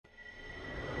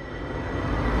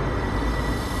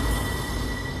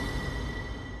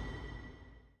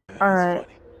Alright.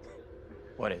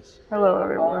 What is? Hello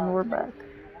everyone, we're back.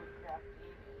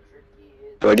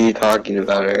 What are you talking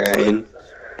about, Ryan?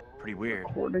 Pretty weird.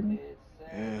 Recording.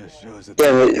 Yeah, sure as a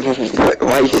Yeah,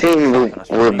 why are you saying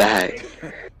we're back?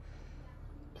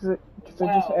 Cause it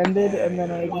just ended and then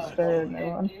I just started a new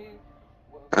one.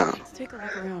 Oh. Let's take a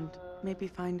look around. Maybe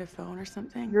find a phone or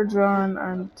something. You're John,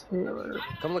 I'm Taylor.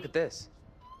 Come look at this.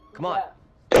 Come on.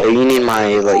 So you need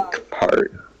my,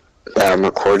 part that I'm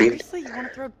recording? Seriously, you want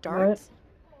to throw darts?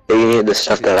 Do you need the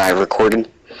stuff that I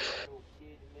recorded?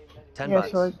 Yeah,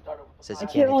 so Says I you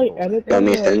can't really edit Let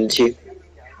me them, send it to you.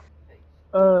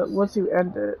 once you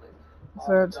end it,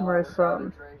 send it to my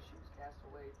phone.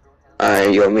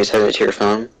 Alright, you want me to send it to your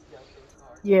phone?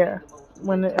 Yeah,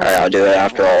 when it Alright, I'll do it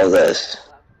after all of this.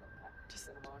 Just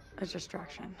a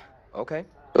distraction. Okay.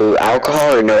 Ooh,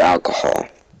 alcohol or no alcohol?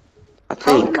 I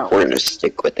think no. we're gonna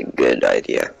stick with a good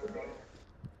idea.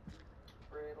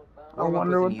 I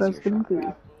wonder what that's gonna be.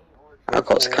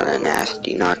 Alcohol's kinda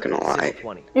nasty, not gonna lie.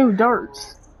 Ew,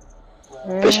 darts.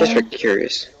 It's just for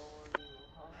curious.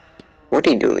 What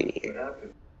are you doing here?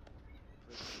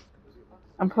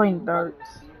 I'm playing darts.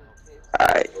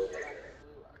 Alright.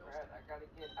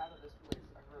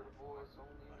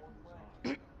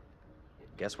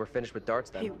 Guess we're finished with darts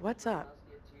then. Hey, what's up?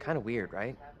 Kind of weird,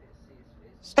 right?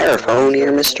 Is there a phone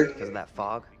here, mister? Because of that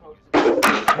fog.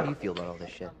 How do you feel about all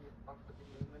this shit?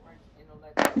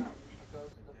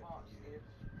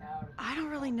 I don't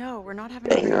really know. We're not having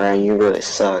Dang, Ryan, you really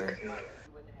suck.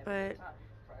 But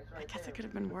I guess it could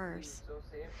have been worse.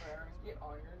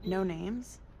 No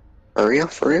names? For real?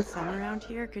 For real? Some around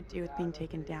here could do with being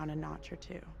taken down a notch or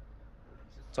two.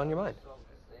 What's on your mind?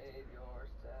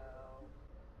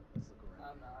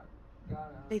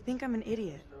 They think I'm an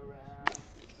idiot.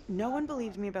 No one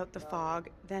believed me about the fog.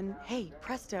 Then, hey,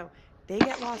 presto, they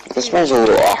get lost too. This smells a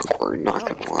little awkward, not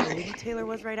gonna lie. Maybe Taylor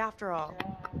was right after all.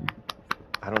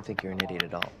 I don't think you're an idiot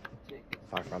at all.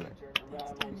 Far from it.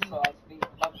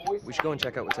 We should go and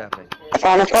check out what's happening. I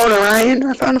found a phone, Ryan!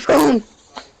 I found a phone!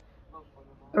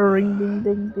 Ring ding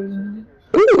ding ding.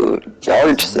 Ooh,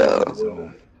 darts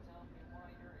though.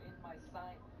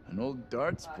 An old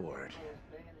darts board.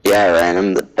 Yeah, Ryan,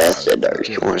 I'm the best at darts.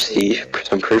 You wanna see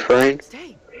some proof, Ryan?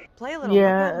 Stay. Play a little.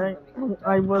 Yeah,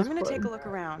 I was I'm gonna playing. take a look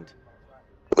around.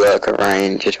 Look,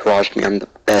 Ryan, just watch me. I'm the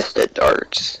best at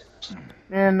darts.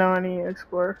 And no, I need to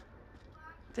explore.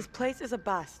 This place is a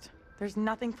bust. There's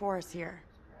nothing for us here.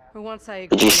 For once I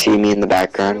agree. Did you see me in the The sooner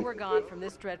background? we're gone from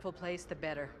this dreadful place, the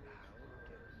better.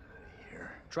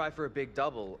 Here. Try for a big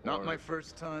double. Not or... my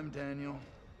first time, Daniel.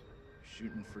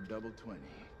 Shooting for double 20.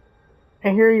 I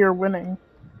hear you're winning.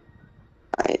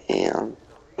 I am.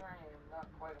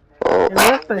 Is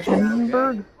that the Oh.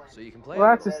 Hindenburg? So you can play. Well,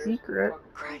 that's a secret.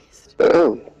 Christ.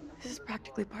 Oh. This is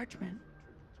practically parchment.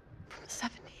 From the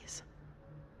 70s.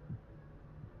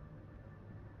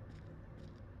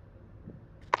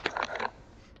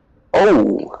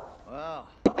 Oh. Wow.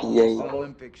 EPA.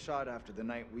 Olympic shot after the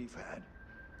night we've had.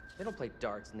 They don't play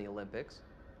darts in the Olympics.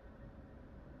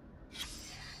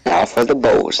 Now for the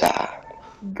bullseye.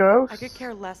 Ghost? I could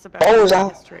care less about Bullseye.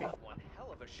 history. One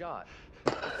hell of a shot.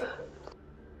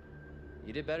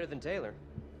 You did better than Taylor.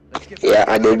 Let's get Yeah,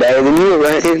 I did better than you,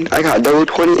 Ryan. I got double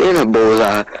 20 and a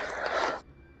bullseye.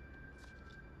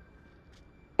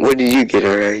 What did you get,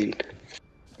 Ryan?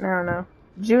 I don't know.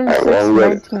 June Alright, 6, well,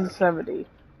 1970.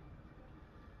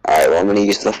 Alright, well, I'm gonna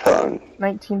use the phone.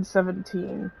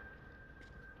 1917.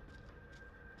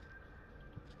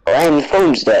 Ryan, your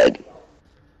phone's dead.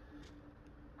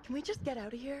 Can we just get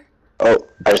out of here? Oh,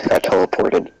 I just got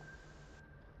teleported.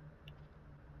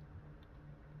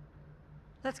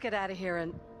 Let's get out of here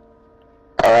and...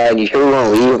 Alright, you sure we wanna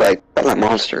leave? Like, I'm that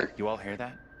monster. You all hear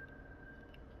that?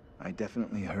 I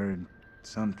definitely heard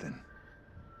something.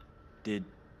 Did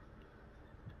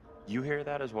you hear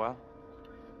that as well?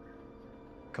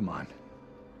 Come on.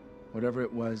 Whatever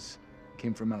it was,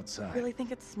 came from outside. Really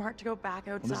think it's smart to go back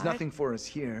outside? Well, there's nothing for us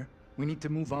here. We need to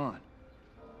move on.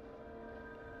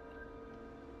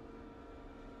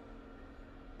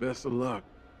 Best of luck.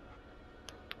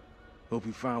 Hope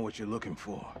you found what you're looking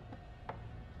for.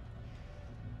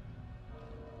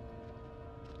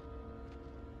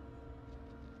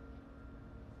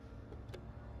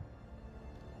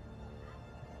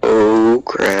 Oh,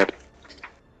 crap.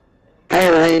 Hi,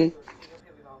 Ryan.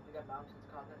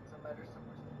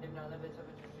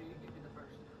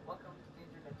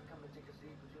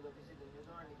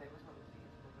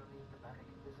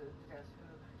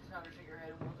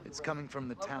 It's coming from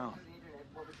the town.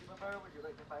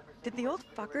 Did the old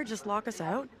fucker just lock us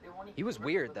out? He was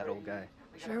weird, that old guy.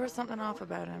 Sure was something off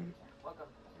about him.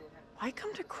 I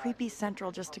come to Creepy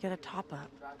Central just to get a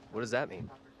top-up. What does that mean?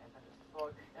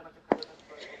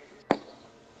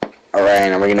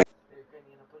 Alright, are we gonna...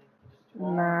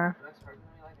 Nah.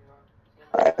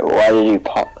 Why did you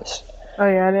pause? Oh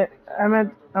yeah,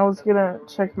 I was gonna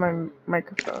check my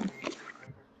microphone.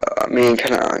 I'm getting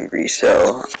kinda hungry,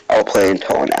 so I'll play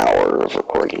until an hour of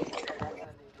recording.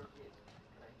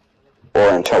 Or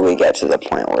until we get to the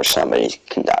point where somebody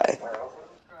can die.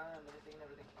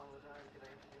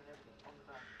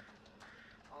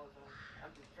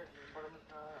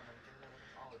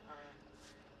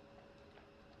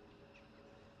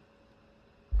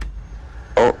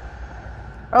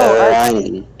 Oh.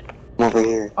 Ryan, come over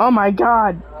here. Oh my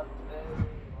god.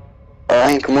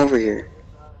 Ryan, come over here.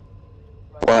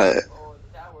 What?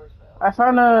 I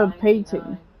found a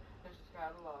painting.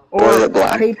 Was Or it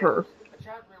black? paper.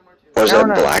 Was I it don't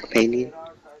know. black painting?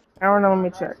 I don't know, let me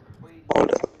check.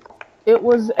 Hold up.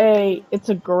 It's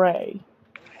a gray.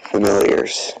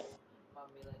 Familiars.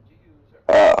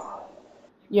 Oh.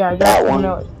 Yeah, I got That to one?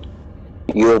 know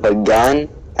it. You have a gun,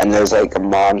 and there's like a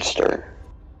monster.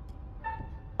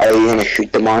 Are you gonna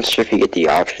shoot the monster if you get the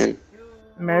option?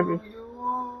 Maybe.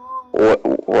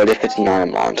 What if it's not a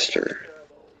monster?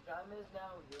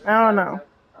 I don't know.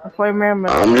 I play Man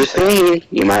I'm just saying,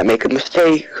 you might make a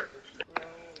mistake.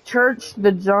 Church,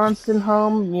 the Johnson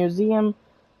Home, Museum,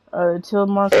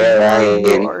 Tillmark, Ryan.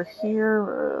 you are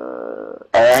here.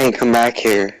 Alright, come back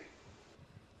here.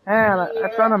 And I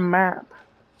found a map.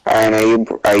 Alright,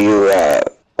 are you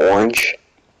orange?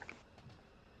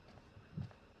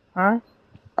 Huh?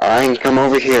 Alright, come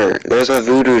over here. There's a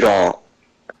voodoo doll.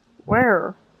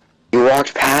 Where? You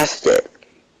walked past it.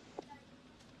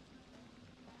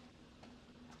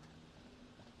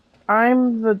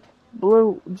 I'm the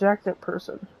blue jacket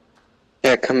person.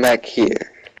 Yeah, come back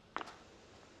here.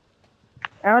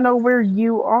 I don't know where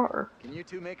you are. Can you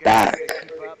two make Back.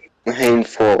 I'm heading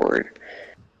forward.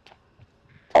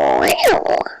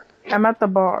 Oh, I'm at the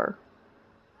bar.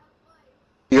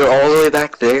 you're all the way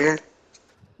back there?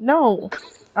 No,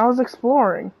 I was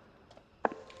exploring.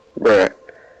 Bruh.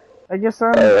 I guess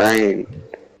I'm... Alright.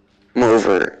 Come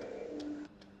over.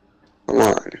 Come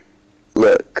on.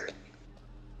 Look.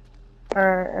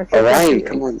 Alright, Alright,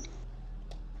 come on.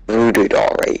 Voodoo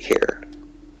doll right here.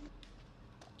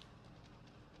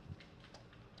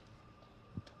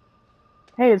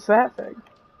 Hey, it's that thing.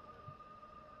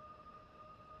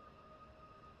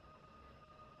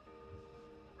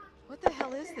 What the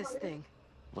hell is this thing?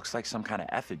 Looks like some kind of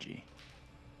effigy.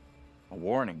 A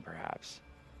warning, perhaps.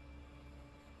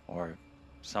 Or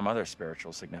some other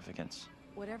spiritual significance.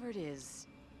 Whatever it is,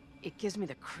 it gives me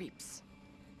the creeps.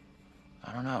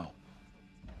 I don't know.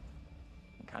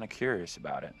 I'm kind of curious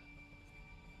about it.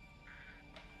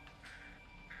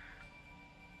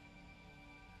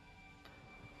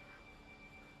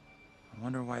 I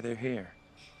wonder why they're here.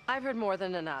 I've heard more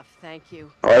than enough, thank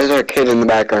you. Why is there a kid in the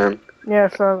background? Yeah,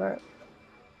 I saw that.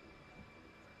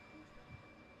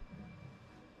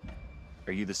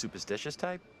 Are you the superstitious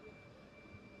type?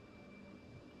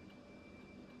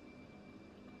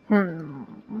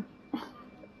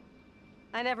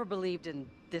 I never believed in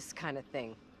this kind of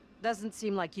thing. Doesn't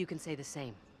seem like you can say the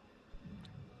same.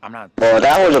 I'm not... Well,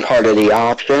 that was a part of the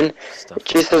option.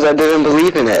 She says I didn't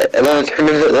believe in it, and then it turned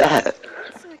into that.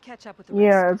 Catch up with the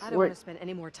Yeah, rest. it's I don't want to spend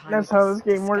any more time that's with how this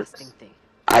game works. thing.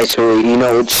 I swear, you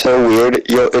know, it's so weird.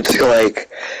 It's like,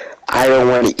 I don't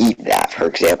want to eat that, for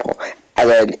example. And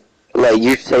then, like,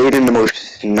 you say it in the most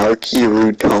snarky,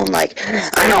 rude tone, like,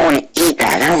 I don't want to eat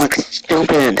that. That looks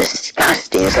stupid and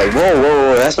disgusting. It's like, whoa, whoa,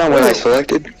 whoa, that's not what I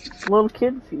selected. Little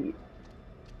kid feet.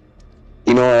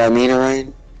 You know what I mean,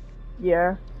 Ryan?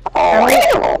 Yeah.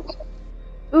 Oh,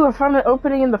 Ooh, I found an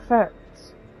opening in the fence.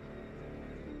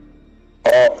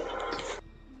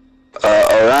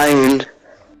 Orion.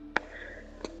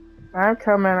 I'm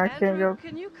coming, I can't go.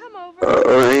 Can you come over?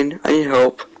 Orion, I need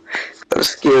help. I'm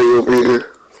scary over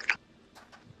here.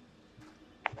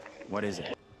 What is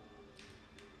it?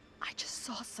 I just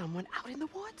saw someone out in the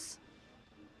woods.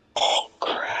 Oh,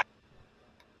 crap.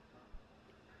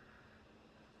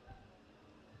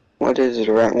 What is it,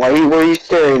 Orion? What are you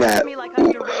staring at? Me like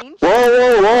I'm deranged? Whoa,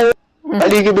 whoa, whoa! How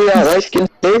do you give me that light skin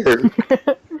stare?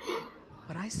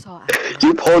 What I saw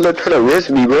You pulled up trying to risk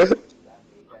me, bro.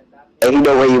 Ain't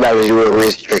no way you about to do a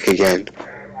wrist trick again.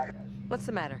 What's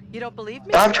the matter? You don't believe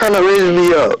me? Stop trying to raise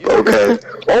me up, okay?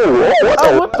 Oh,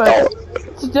 whoa, what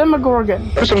the? It's Demogorgon.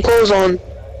 Put some clothes on.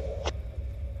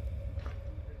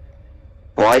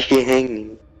 Why is she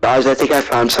hanging? Guys, I think I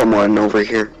found someone over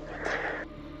here.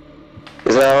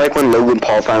 Is that like when Logan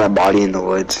Paul found a body in the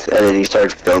woods, and then he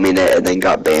started filming it, and then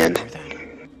got banned?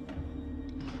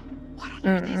 What on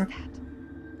earth is that?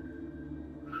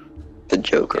 the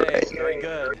Joker, Okay, right? very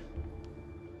good.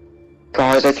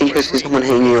 Guys, I think I see someone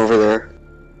hanging over there.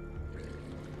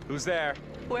 Who's there?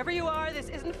 Whoever you are, this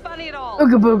isn't funny at all.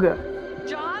 Ooga booga.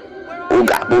 John, where are you?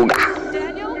 Booga booga.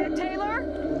 Daniel? Taylor?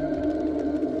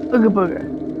 Ooga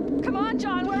booga. Come on,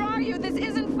 John, where are you? This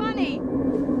isn't funny.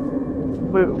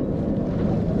 Boo.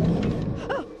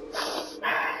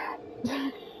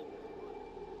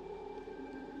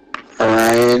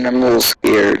 Alright, I'm a little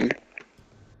scared.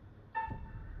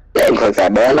 Yeah, click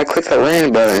that button. I clicked the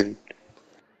land button.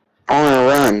 I wanna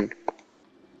run.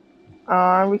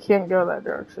 We can't go that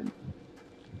direction.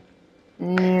 I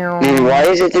mean, why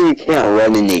is it that you can't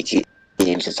run in these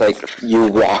games? It's like you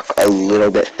walk a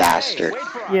little bit faster. Wait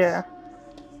for us. Yeah.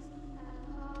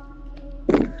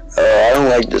 I don't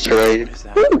like this ride. What is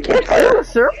that? Ooh, Go in campfire. a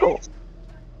circle.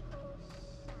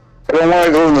 I don't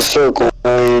wanna go in the circle,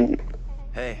 man.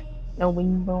 Hey, No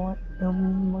wing boy. No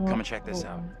wing boy. come and check this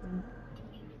out.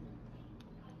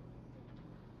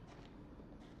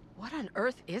 What on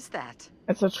earth is that?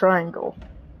 It's a triangle.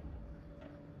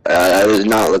 That does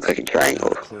not look like a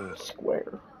triangle. Clue.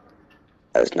 Square.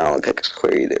 That does not look like a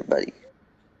square either, buddy.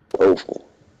 Oval.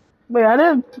 Wait, I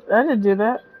didn't do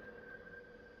that.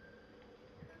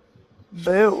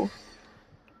 Boo.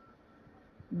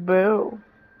 Boo.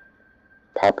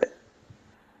 Pop it.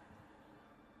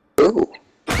 Ooh.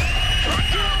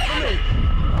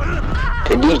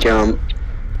 Did he jump?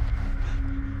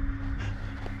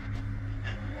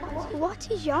 What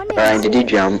is your name? Ryan, did you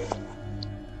jump?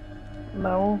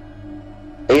 No.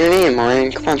 Say your name,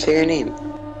 Ryan. Come on, say your name.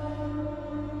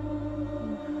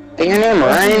 Say your name,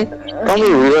 Ryan. Don't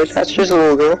be rude. That's just a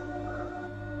little girl.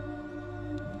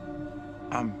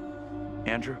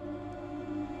 Andrew?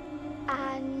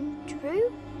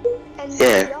 Andrew? And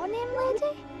Yeah. your name,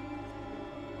 lady?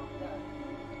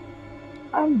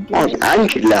 I'm Oh, gay.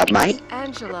 Angela, mate.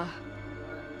 Angela.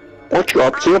 What you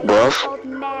up to, bruv? I'm called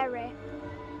Mary.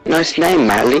 Nice name,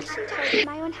 Miley. I should hold with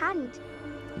my own hand.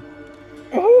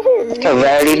 That's a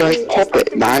very nice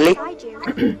puppet, Miley. Beside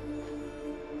you.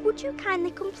 Would you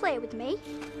kindly come play with me?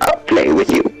 I'll play with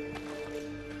you.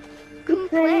 Come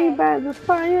Play play. by the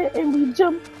fire and we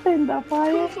jump in the Come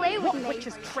fire. play with me.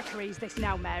 Witch's trickery is this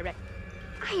now, Mary?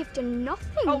 I have done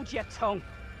nothing. Hold your tongue.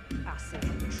 I see.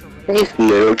 This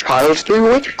little child's doing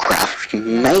witchcraft,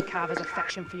 mate. Carver's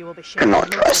affection for you will be shared.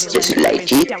 Cannot trust this lady.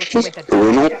 She's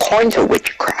doing all kinds of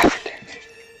witchcraft.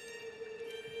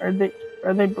 Are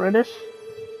they British?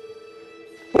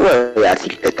 Well, I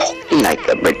think they're talking like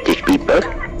the British people.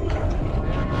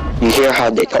 You hear how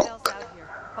they Someone else talk? out here,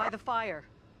 by the fire.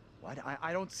 What?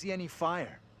 I don't see any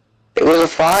fire. It was a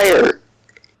fire.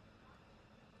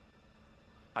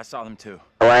 I saw them too.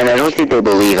 Ryan, I don't think they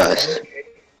believe us.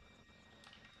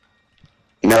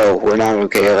 No, we're not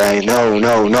okay, Ryan. No,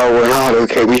 we're not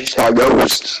okay. We saw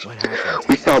ghosts. What happened?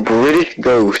 We saw British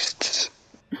ghosts.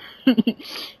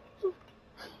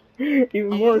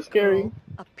 Even A more little scary. girl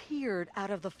appeared out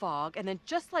of the fog, and then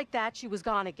just like that, she was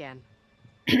gone again.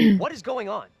 What is going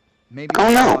on? Maybe Oh,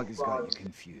 the no. fog has got you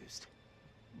confused.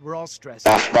 We're all stressed.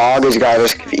 The fog has got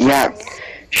us. Yeah,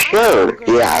 sure.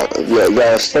 Yeah,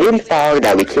 the same fog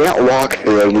that we can't walk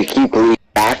through, and we keep going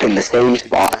back in the same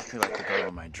spot. Exactly like the girl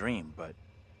in my dream, but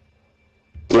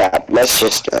Yeah, let's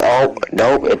just. Oh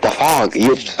no, it's the fog.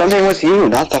 Something with you,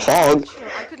 not the fog. Sure,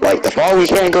 I could Like the fog, we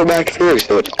can't go back through,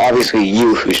 so it's obviously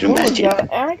you who's the Oh, messy.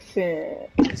 got accent.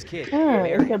 This kid, Huh,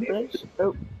 Mary, is that British?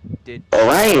 Oh. did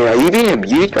Ryan, are you being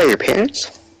abused by your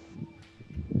parents?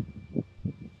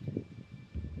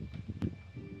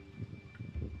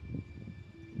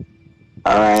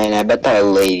 Alright, I bet that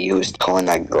lady who was telling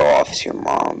that girl off is your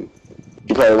mom.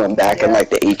 She probably went back in like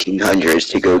the 1800s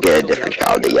to go get a different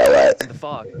child to yell at. the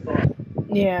fog?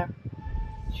 Yeah.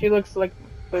 She looks like.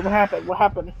 Wait, what happened? What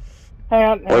happened? Hang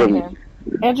on, What hang on.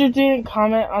 Andrew didn't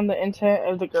comment on the intent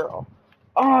of the girl.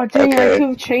 Oh, dang, I Okay. could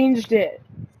have changed it.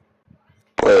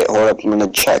 Wait, hold up, I'm gonna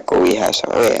check what we have. So,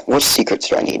 wait, what secrets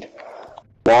do I need?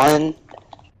 1,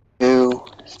 2,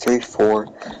 3, 4,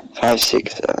 5,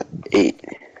 6, 7, 8,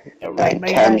 9,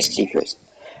 10 secrets.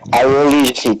 I really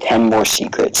just need 10 more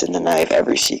secrets, and then I have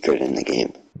every secret in the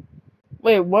game.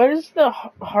 Wait, what is the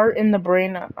heart in the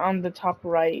brain on the top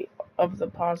right of the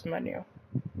pause menu?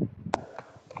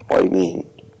 What do you mean?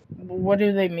 What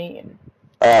do they mean?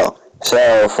 Oh,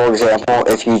 so for example,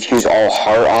 if you choose all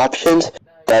heart options,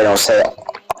 then it'll say,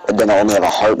 then I'll only have a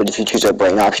heart, but if you choose a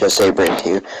brain option, it'll say brain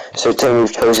too. So today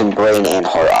we've chosen brain and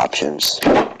heart options.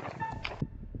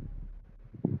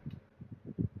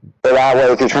 So that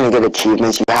way, if you're trying to get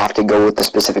achievements, you have to go with the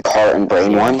specific heart and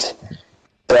brain ones.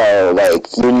 So, like,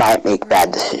 you might make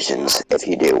bad decisions if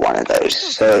you do one of those.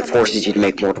 So it forces you to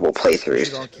make multiple We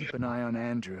should all playthroughs. keep an eye on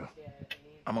Andrew.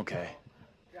 I'm okay.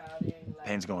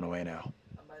 Pain's going away now.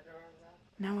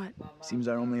 Now what? Seems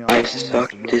our only I option is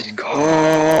sucked the road this into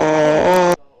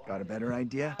car Got a better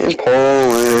idea? in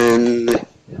Poland,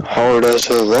 hard as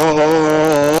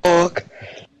a rock.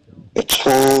 It's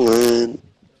falling.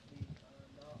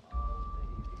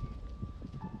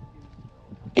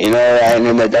 You know, and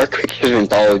in the Dark Pictures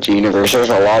Anthology universe, there's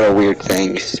a lot of weird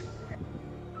things.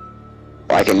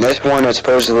 Like in this one, it's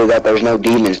supposedly that there's no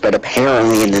demons, but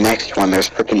apparently in the next one, there's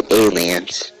freaking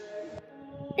aliens.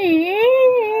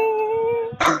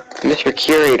 Mr.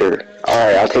 Curator.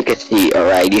 Alright, I'll take a seat.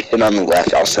 Alright, you sit on the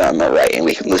left, I'll sit on the right, and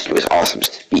we can listen to his awesome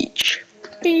speech.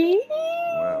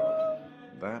 Well,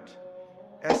 that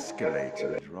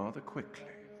escalated rather quickly.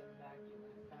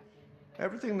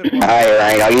 Everything that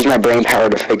Alright, I'll use my brain power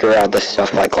to figure out this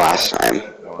stuff like last time.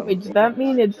 Wait, does that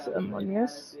mean it's Among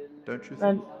Us? Don't you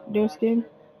That think? newest game?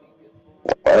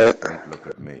 What? Don't look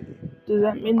at me. Does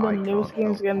that mean the I newest can't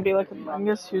game's help gonna be you. like Among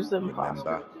Us? Who's the imposter?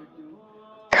 Remember,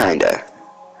 Kinda.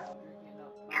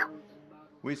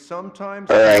 we sometimes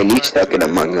Alright, you stuck it congratulate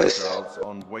Among Us. ourselves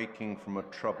on waking from a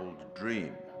troubled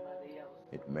dream.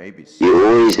 It may be You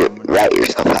always some rat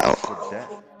yourself out. for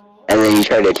death. And then you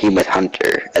try to team with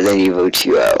Hunter, and then he votes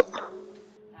you out.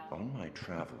 On my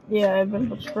travels, Yeah, I've been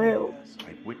many betrayed. years,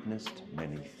 I'd witnessed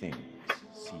many things,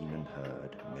 seen and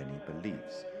heard many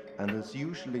beliefs, and there's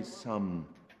usually some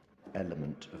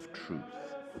element of truth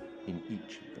in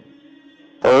each of them.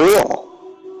 For real.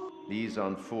 These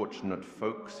unfortunate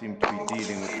folk seem to be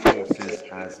dealing with forces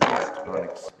as yet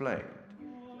unexplained.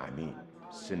 I mean,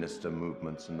 sinister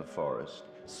movements in the forest,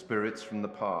 spirits from the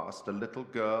past, a little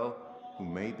girl who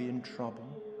may be in trouble.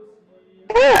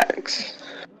 Max.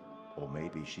 Or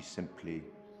maybe she simply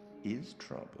is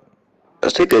trouble.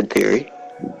 That's a good theory.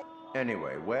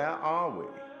 Anyway, where are we?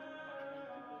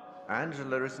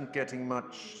 Angela isn't getting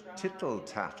much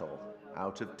tittle-tattle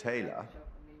out of Taylor.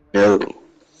 No.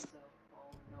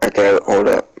 Okay, hold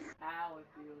up.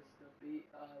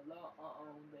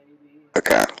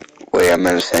 Okay. Wait, I'm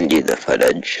gonna send you the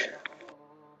footage.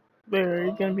 Wait, are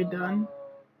you gonna be done?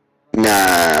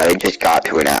 Nah, it just got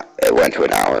to an hour. It went to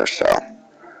an hour, so.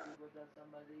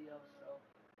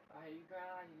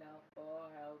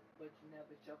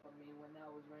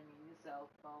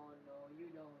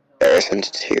 There, since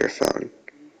it's to your phone.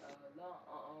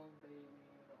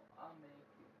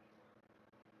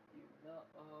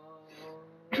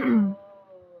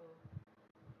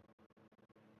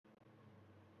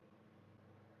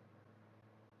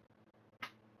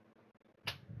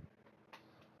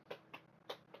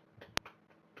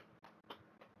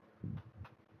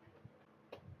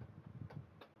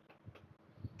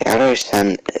 How do I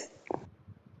send it?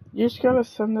 You just gotta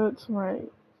send it to my...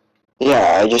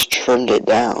 Yeah, I just trimmed it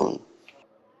down.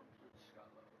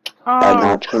 Oh,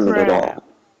 not trimmed it at all. crap.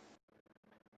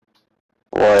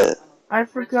 What? I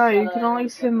forgot, you can only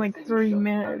send like 3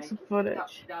 minutes of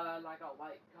footage.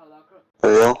 For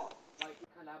real?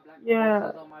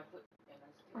 Yeah.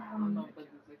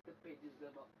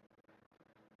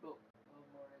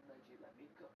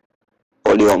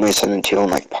 What do you want me to send it to you in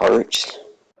like parts?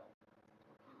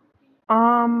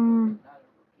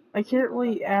 I can't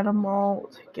really add them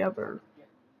all together.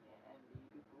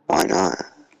 Why not?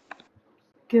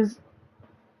 Because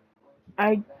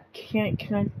I can't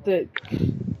connect the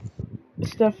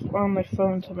stuff on my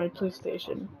phone to my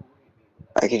PlayStation.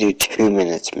 I could do 2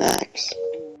 minutes max.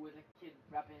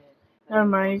 Never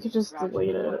mind, you could just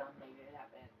delete it.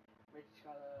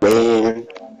 Man.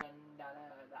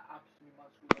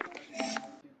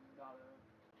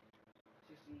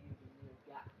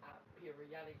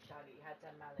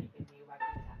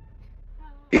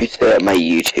 You set up my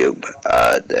YouTube,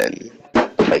 then,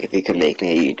 like if you can make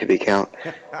me a YouTube account,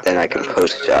 then I can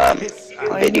post,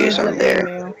 videos on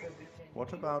there.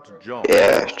 What about John?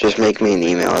 Yeah, just make me an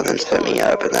email and then set me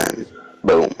up, and then,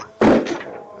 boom.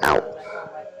 Out.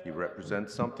 He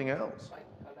represents something else.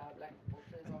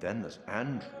 And then there's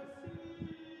Andrew.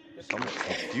 Somewhat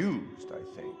confused,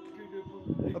 I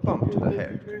think. A bump to the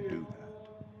head could do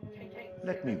that.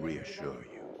 Let me reassure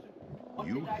you.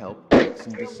 You helped make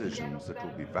some decisions that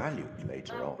will be valued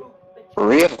later on.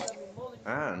 Real.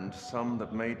 And some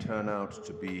that may turn out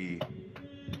to be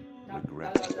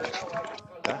regrettable.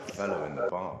 That fellow in the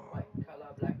bar,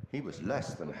 he was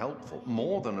less than helpful,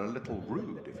 more than a little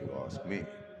rude, if you ask me.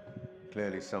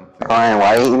 Clearly something... Ryan,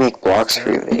 why don't you make blocks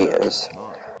for your videos?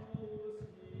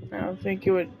 I don't think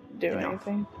it would do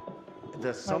anything.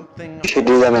 There's something... You should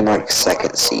do them in like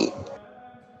second seat,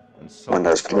 when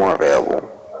there's more available.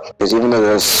 Because even though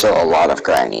there's still a lot of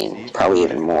grinding, probably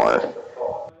even more,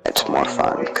 it's more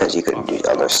fun, because you can do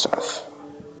other stuff.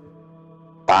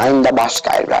 Find the boss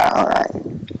guy, alright.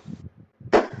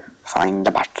 Find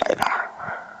the bus driver.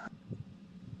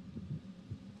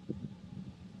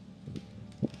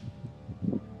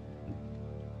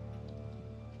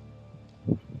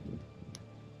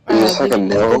 Is this like a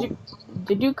mill?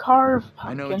 Did you carve pumpkins?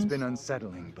 I know it's been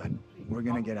unsettling, but we're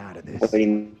gonna get out of this. What do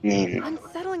you mean?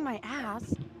 Unsettling my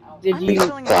ass. Did I'm you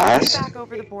settling it glass? back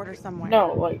over the border somewhere.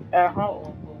 No, like at home.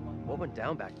 What went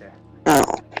down back there? No,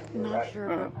 Not sure,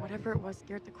 but whatever it was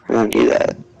scared the we crap. don't do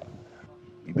that.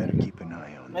 You better keep an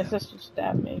eye on My them. sister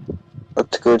stabbed me.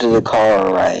 Let's go to the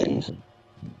car, Ryan.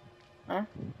 Huh?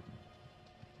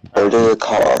 Go to the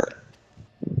car.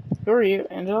 Who are you,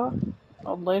 Angela?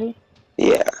 Old lady?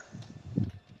 Yeah.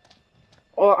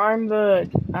 Well, I'm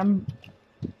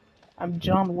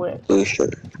John Wick. Blue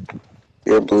shirt.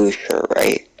 You're blue shirt,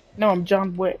 right? No, I'm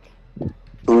John Wick.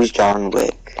 Who's John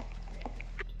Wick?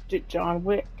 John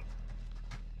Wick.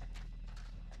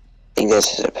 I think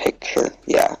this is a picture.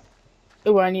 Yeah.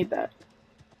 Ooh, I need that.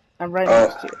 I'm right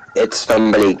next to you. It's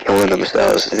somebody killing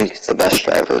themselves. I think it's the bus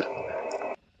driver.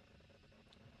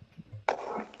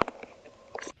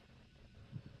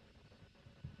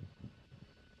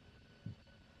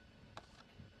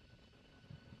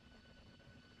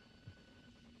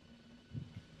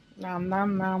 Nom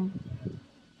nom nom.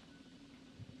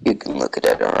 You can look at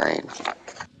it, alright?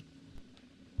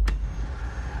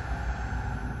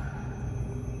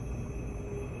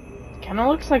 Kinda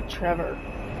looks like Trevor.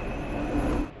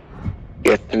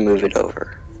 You have to move it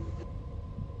over.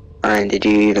 Ryan, did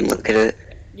you even look at it?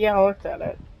 Yeah, I looked at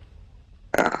it.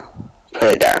 Oh. Put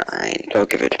it down, Ryan. Don't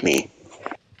give it to me.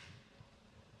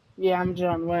 Yeah, I'm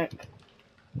John Wick.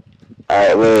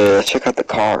 Alright, wait, let's check out the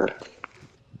car.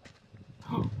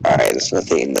 Alright, there's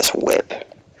nothing in this whip.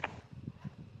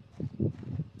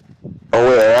 Oh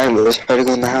wait, Ryan, let's try to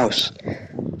go in the house.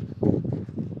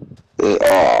 Oh,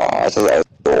 I thought that was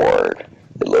a door.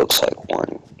 It looks like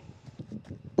one.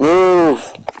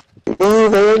 Move!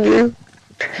 Move, Andrew!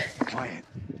 Quiet.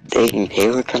 Dang,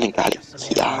 Taylor kinda got it. Some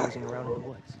Yeah. nosing around in the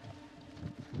woods.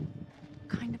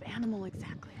 Kind of animal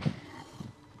exactly.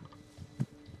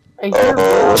 I hear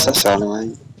What's that growling. sound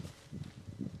like?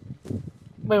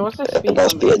 Wait, what's the It speed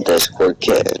must be a limit? Discord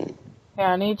kitten.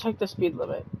 Yeah, I need to check the speed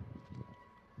limit.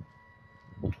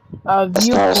 That's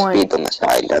not a speed Viewpoint. limit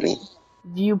sign, dummy.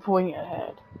 Viewpoint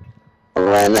ahead.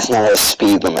 Ryan, that's not a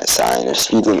speed limit sign. A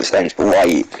speed limit sign is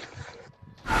white.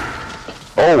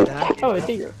 Oh! Oh, a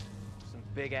deer. Some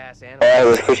big ass animal. Alright,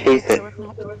 let's go chase it. So if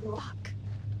not, fuck.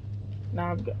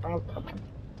 Now I'm coming.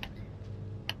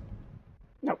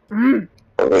 No.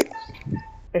 Oh, wait.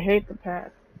 I hate the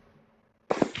path.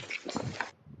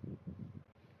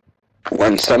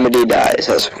 When somebody dies,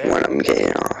 that's when I'm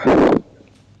getting off.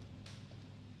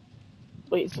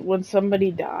 Wait, so when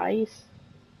somebody dies?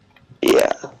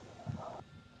 Yeah.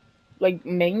 Like,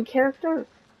 main character?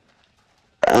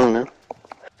 I don't know.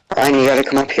 Ryan, you gotta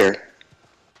come up here.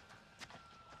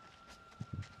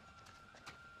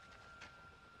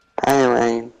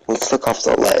 Ryan, let's look off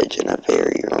the ledge in a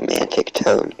very romantic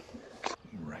tone.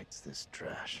 Who writes this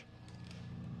trash?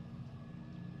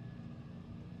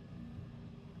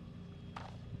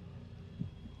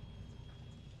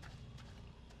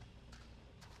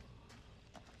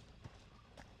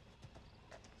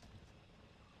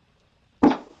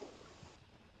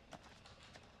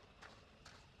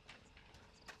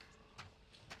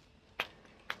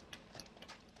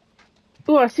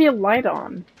 Ooh, I see a light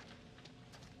on.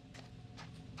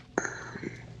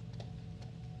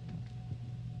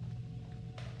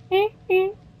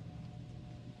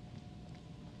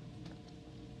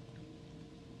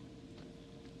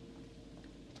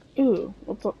 Ooh,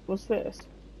 what's this?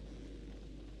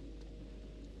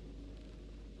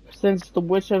 Since the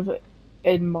Witch of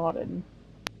Edmodden.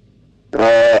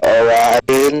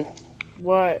 Orion?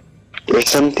 What? There's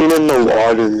something in the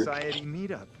water. Society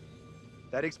meetup.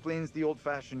 That explains the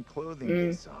old-fashioned clothing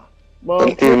they saw. Well,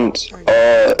 Something's,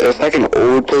 it's like an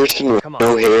old person with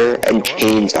no hair and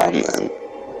chains on them.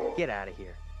 Get out of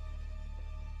here.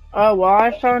 oh, well,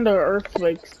 I found an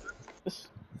earthquake.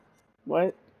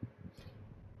 What?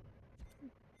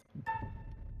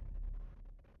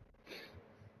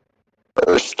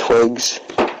 Earth twigs.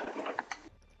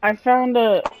 I found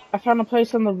a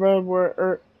place on the road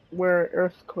where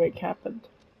earthquake happened.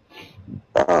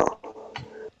 Oh.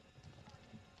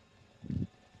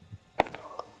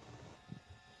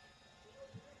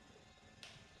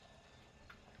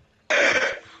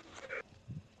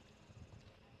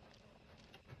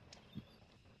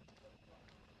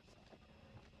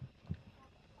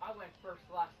 I went first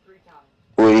the last 3 times.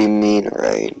 What do you mean,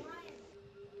 right?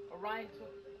 Orion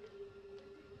took...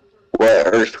 What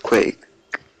earthquake?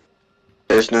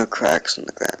 There's no cracks in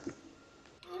the ground.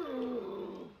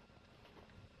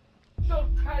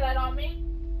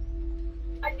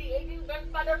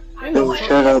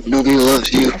 up. Nobody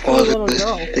loves you. I see a Follow little this.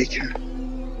 girl. Take care.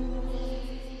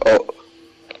 Oh.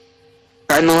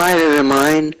 I'm the light of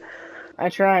mine. I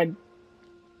tried.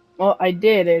 Well, I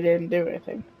did. It didn't do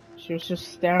anything. She was just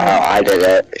staring. Oh, I did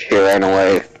it. She ran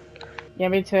away. Yeah,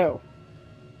 me too.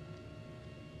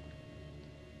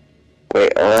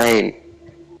 Wait, Elaine.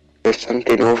 There's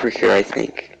something over here, I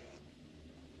think.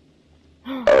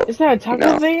 Oh, Is that a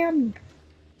taco no. van?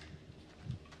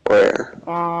 Where?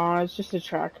 Aw, it's just a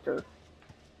tractor.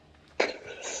 Wait,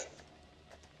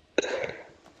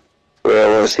 I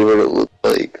want to see what it looks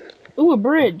like. Ooh, a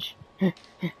bridge.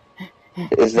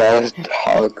 Is that a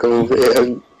taco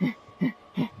van?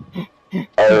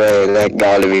 Alright, that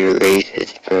gotta be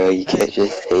racist, bro. You can't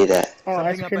just say that. Oh,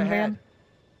 ice Something up cream ahead.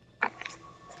 van?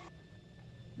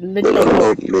 Middle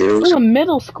Ooh, a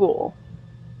middle school.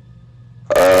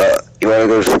 You wanna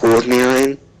go to school with me,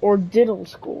 Ryan? Or diddle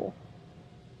school.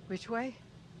 Which way?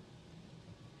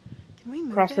 Can we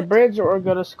move Cross the it? bridge or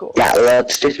go to school. Yeah,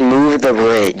 let's just move the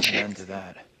bridge. Amen to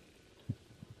that.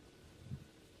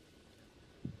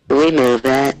 Can we move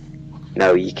that?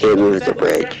 No, you can't move the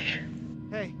bridge.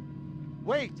 Hey,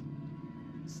 wait!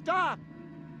 Stop!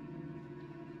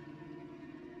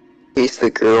 He's the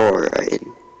girl,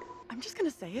 Ryan. I'm just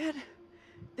gonna say it.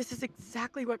 This is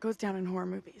exactly what goes down in horror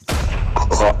movies.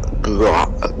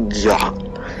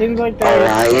 Seems like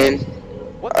Ryan.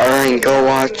 Ryan, go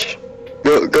watch.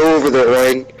 Go over there,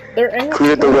 Ryan. they're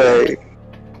Clear the way.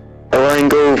 Ryan,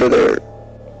 go over there.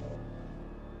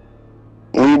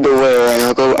 Lead the way,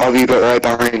 Ryan. I'll be right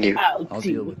behind you. I'll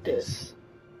deal with this.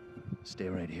 Stay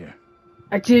right here.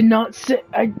 I did not say.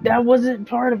 That wasn't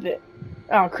part of it.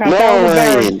 Oh crap! No, that was a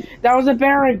Ryan. bearing. That was a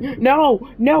bearing. No,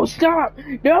 no, stop!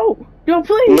 No, no,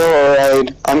 please. No,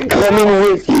 Ryan. I'm coming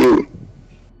with you.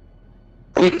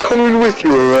 I'm coming with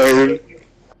you, Ryan.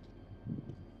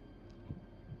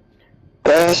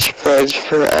 Best friends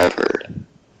forever.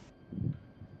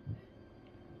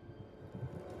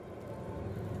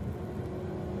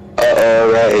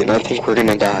 Uh-oh, Ryan. I think we're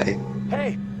gonna die.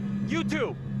 Hey, you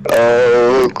two!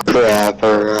 Oh, crap,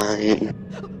 Ryan.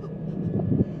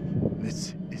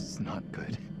 This is not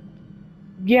good.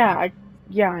 Yeah, I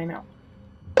know.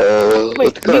 Let's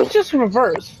Wait, go. you just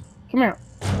reverse. Come here.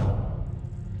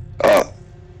 Oh.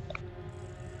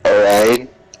 Alright.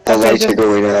 The Okay, lights are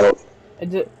going out.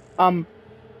 Come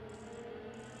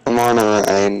on,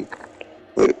 Ryan.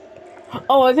 Wait.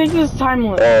 Oh, I think this is time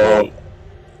limit. Oh.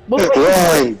 Wait.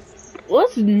 Ryan!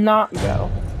 Let's not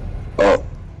go. Oh.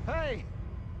 Hey!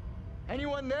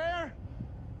 Anyone there?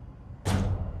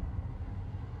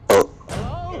 Oh.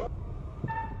 Hello?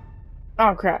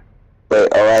 Oh crap. Wait,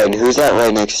 Ryan, who's that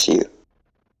right next to you?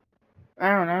 I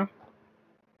don't know.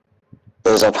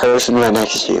 There's a person right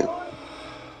next to you.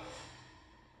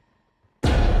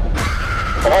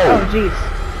 Oh jeez.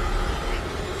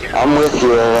 I'm with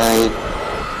you, Ryan.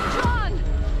 John!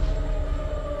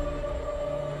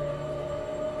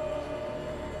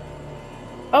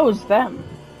 Oh, it's them.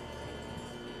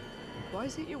 What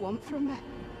is it you want from me?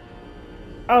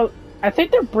 Oh, I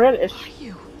think they're British.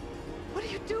 You. What are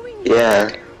you doing?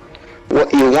 Yeah.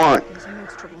 What you want? These are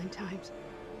most troubling times.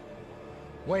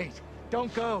 Wait,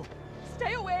 don't go.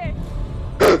 Stay away!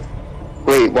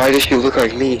 Wait, why does she look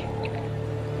like me?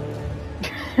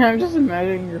 I'm just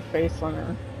imagining your face on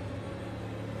her.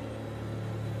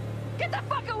 Get the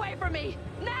fuck away from me!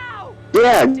 Now!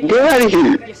 Yeah, get out of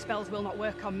here! Your spells will not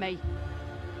work on me.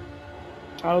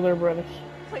 Oh, they're British.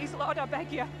 Please, Lord, I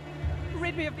beg you.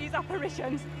 Rid me of these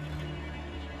apparitions.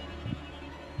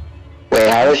 Wait,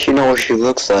 how does she know what she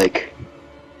looks like?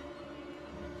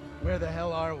 Where the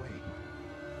hell are we?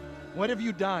 What have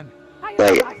you done?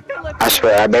 Like, I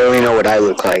swear, I barely know what I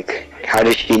look like. How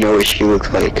does she know what she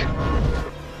looks like?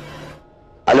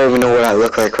 I don't even know what I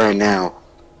look like right now.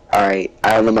 Alright,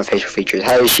 I don't know my facial features.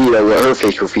 How does she know what her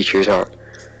facial features are?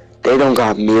 They don't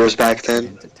got mirrors back then.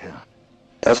 Into town.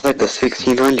 That's like the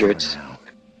 1600s. Now,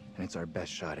 and it's our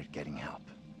best shot at getting help.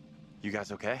 You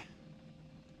guys okay?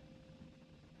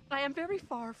 I am very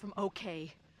far from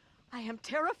okay. I am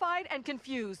terrified and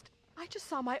confused. I just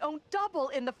saw my own double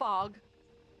in the fog.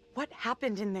 What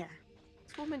happened in there?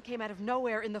 This woman came out of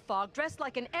nowhere in the fog, dressed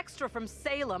like an extra from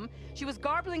Salem. She was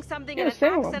garbling something Yeah, in an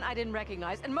Salem. accent I didn't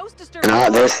recognize, and most disturbing,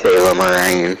 Not this Salem,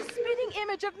 Ryan. a spitting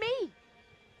image of me.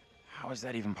 How is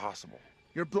that even possible?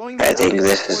 You're blowing I think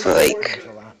this is like...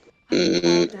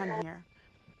 All done here.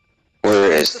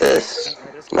 Where is this?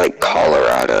 Like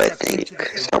Colorado, I think.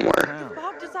 Somewhere. The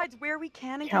fog decides where we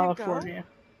can and can't go. California.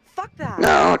 Fuck that.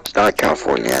 No, it's not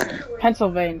California.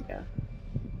 Pennsylvania.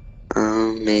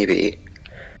 Maybe.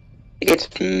 It's,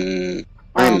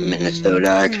 I'm Minnesota,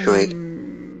 actually.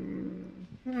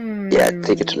 Yeah, I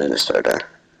think it's Minnesota.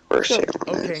 Or Sure.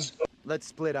 Salem Okay, is. let's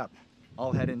split up.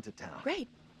 I'll head into town. Great.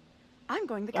 I'm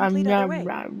going the complete other way.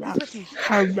 Who's with me?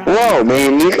 Whoa,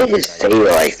 man, you can just say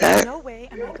it like that. No way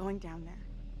am I going down there.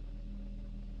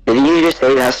 Didn't you just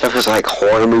say that stuff was like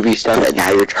horror movie stuff and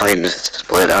now you're trying to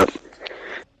split up?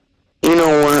 You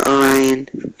know what, Ryan?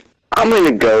 I'm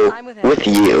gonna go with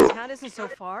you. Town isn't so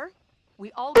far.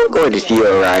 We all I'm going with you,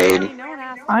 Ryan. No one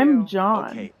asked I'm you. John.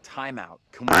 Okay, time out.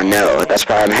 Can I know, that's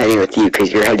why I'm heading with you,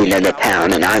 because you're heading into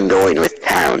town and I'm going with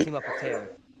town. Team up with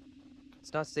Taylor.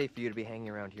 It's not safe for you to be hanging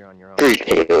around here on your own. Screw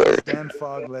Taylor. Stan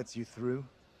Fogg lets you through.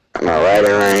 Am I right,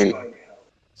 Ryan?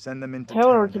 Send them into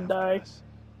Taylor town can after die. us.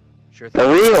 Sure For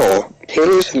thing. real.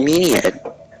 Taylor's a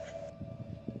meathead.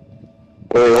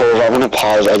 Wait, hold on, I'm gonna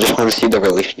pause. I just want to see the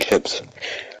relationships.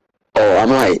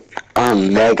 Oh,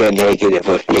 I'm mega negative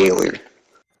with Taylor.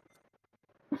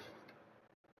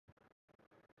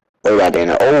 What about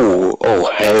Daniel?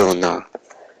 Oh, hell no.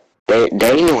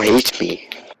 Daniel hates me.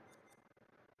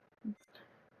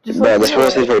 Just But like this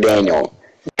wasn't for Daniel.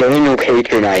 Daniel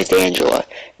patronized Angela.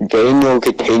 Daniel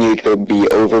continued to be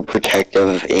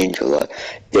overprotective of Angela.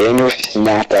 Daniel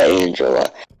snapped at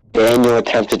Angela. Daniel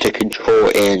attempted to control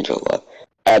Angela.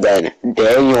 And then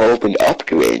Daniel opened up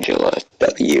to Angela.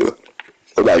 W.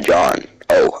 What about John?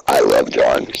 Oh, I love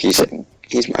John. He's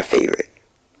my favorite.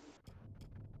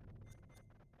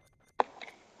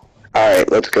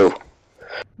 Alright, let's go.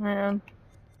 Man.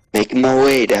 Making my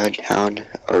way downtown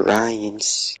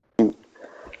Orion's.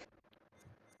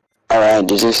 Alright,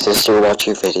 did your sister watch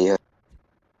your video?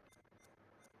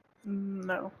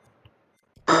 No.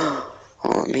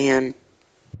 Oh man.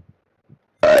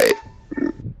 Alright.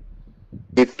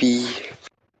 Yippee.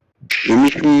 Shimmy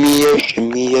shimmy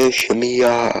shimmy shimmy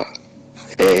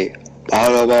Hey.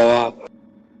 Blah blah blah.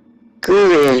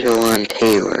 Screw Angela and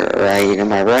Taylor, right?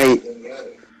 Am I right?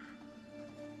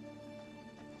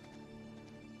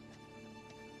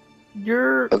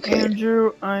 You're Okay.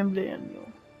 Andrew, I'm Daniel.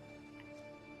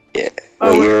 Yeah.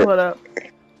 Oh, Well, we're you're. split up.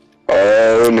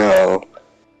 Oh no.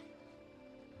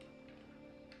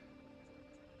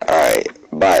 Alright,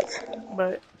 but.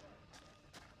 But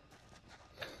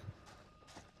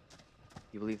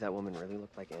You believe that woman really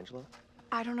looked like Angela?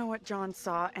 I don't know what John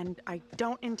saw, and I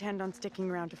don't intend on sticking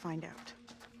around to find out.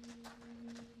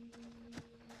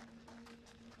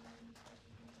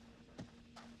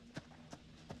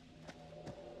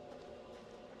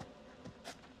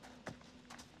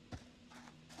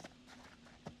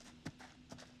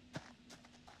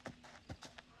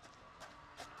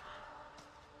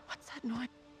 What's that noise?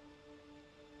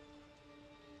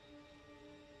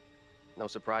 No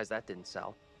surprise that didn't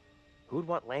sell. Who'd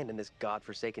want land in this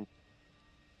godforsaken...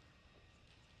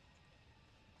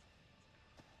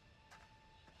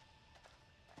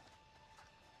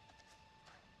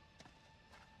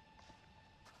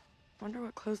 Wonder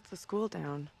what closed the school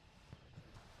down.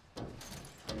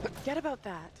 Forget about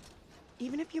that.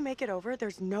 Even if you make it over,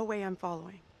 there's no way I'm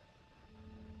following.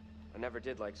 I never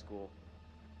did like school.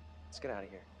 Let's get out of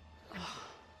here.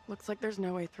 Looks like there's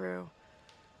no way through.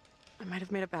 I might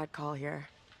have made a bad call here.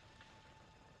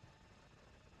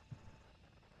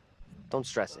 Don't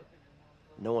stress it.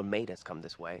 No one made us come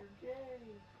this way.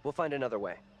 We'll find another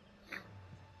way.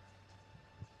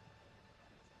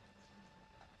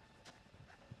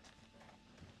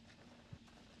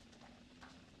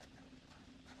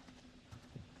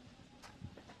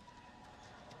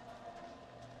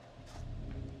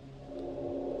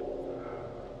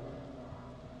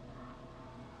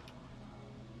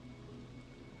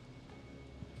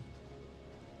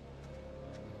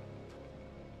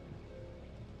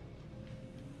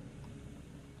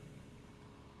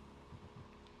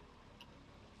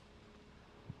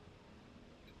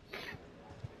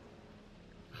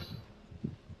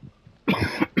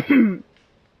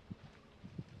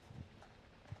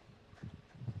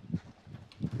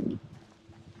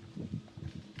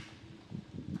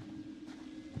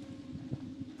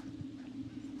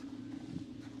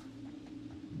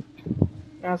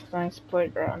 that's a nice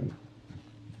playground.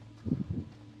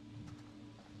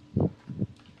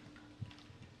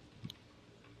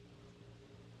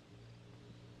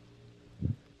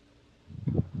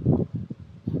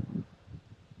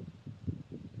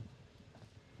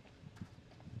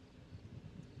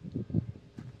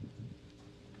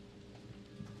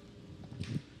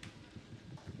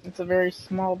 It's a very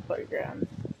small playground.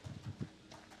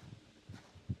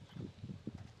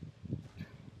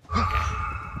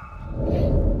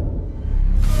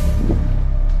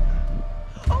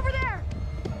 Over there!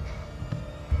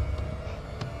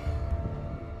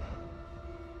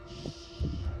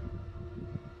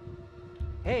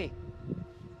 Hey!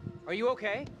 Are you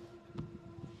okay?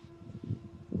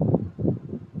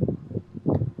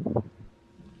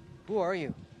 Who are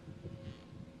you?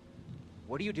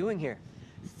 What are you doing here?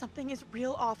 Something is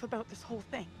real off about this whole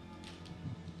thing.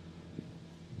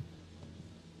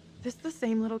 This the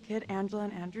same little kid Angela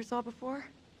and Andrew saw before?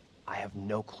 I have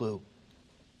no clue.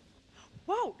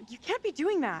 Whoa, you can't be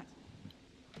doing that.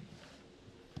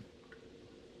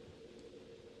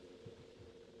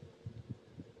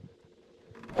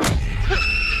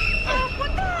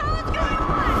 What the hell is going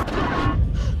on?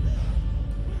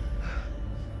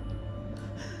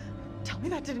 Tell me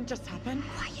that didn't just happen.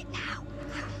 Quiet now.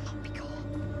 I will not be caught.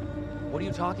 What are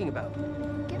you talking about?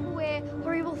 Get away,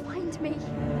 or he will find me.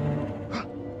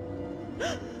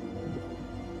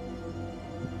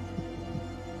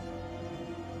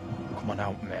 Come on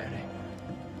out, Mary.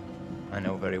 I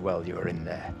know very well you're in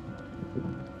there.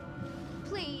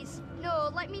 Please, no,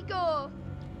 let me go.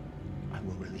 I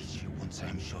will release you once I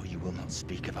am sure you will not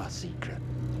speak of our secret.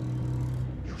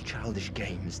 Your childish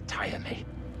games tire me.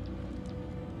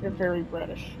 You're very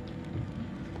British.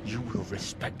 You will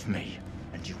respect me,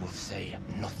 and you will say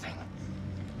nothing.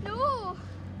 No!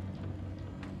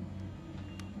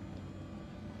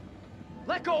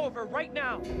 Let go of her right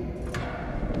now!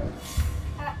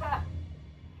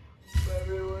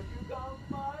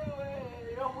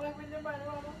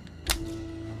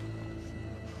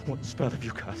 What spell have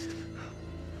you cast?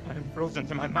 I am frozen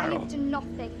to my I marrow. have done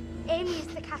nothing. Amy is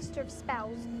the caster of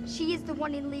spells. She is the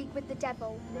one in league with the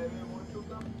devil.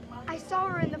 I saw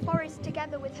her in the forest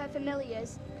together with her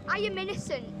familiars. I am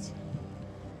innocent.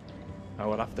 I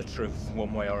will have the truth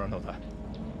one way or another.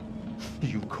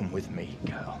 You come with me,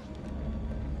 girl.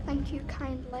 Thank you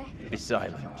kindly. Be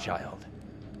silent, child.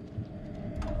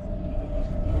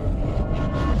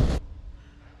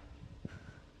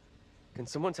 Can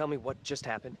someone tell me what just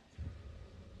happened?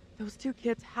 Those two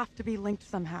kids have to be linked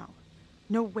somehow.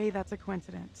 No way that's a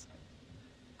coincidence.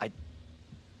 I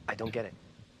don't get it.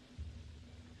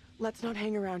 Let's not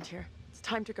hang around here. It's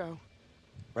time to go.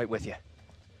 Right with you.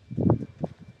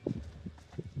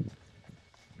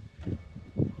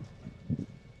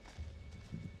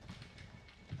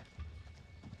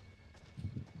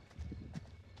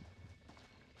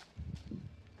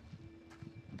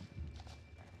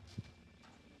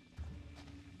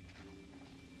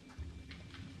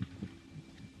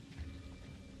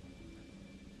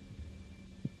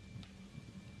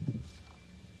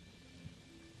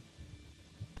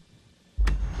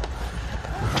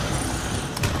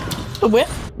 The whip?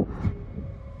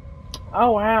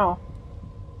 Oh wow.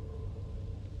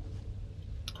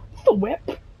 The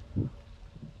whip?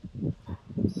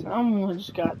 Someone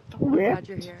just got the whip. Glad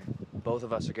you're here. Both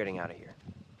of us are getting out of here.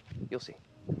 You'll see.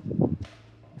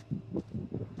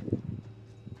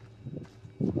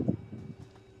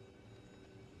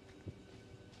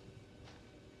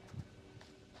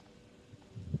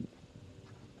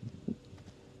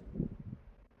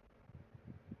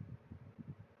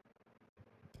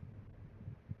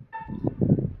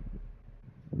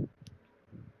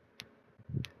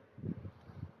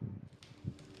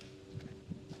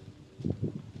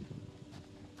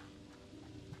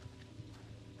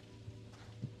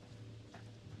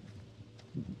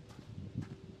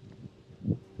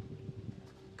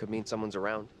 Could mean someone's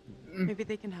around. Maybe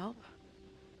they can help.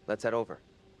 Let's head over.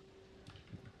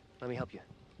 Let me help you.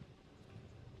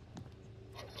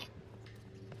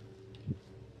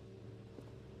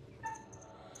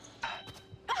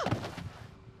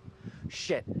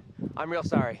 Shit. I'm real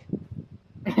sorry.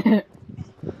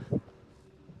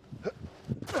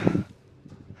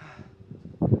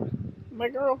 My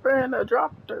girlfriend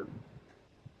dropped her.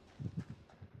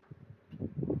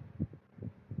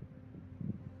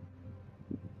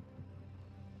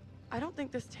 I don't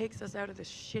think this takes us out of this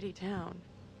shitty town.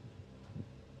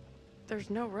 There's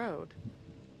no road.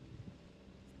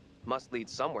 Must lead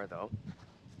somewhere, though.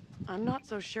 I'm not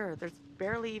so sure. There's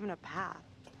barely even a path.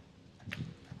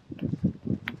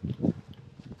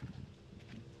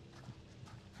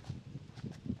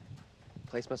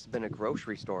 Place must have been a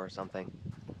grocery store or something.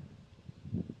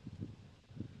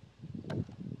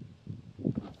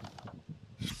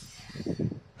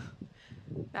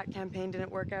 That campaign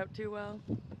didn't work out too well.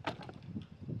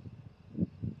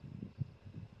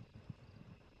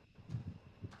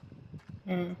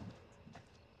 Mm.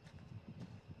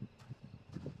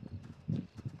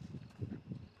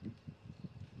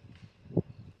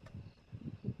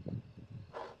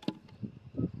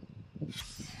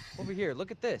 Over here,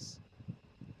 look at this.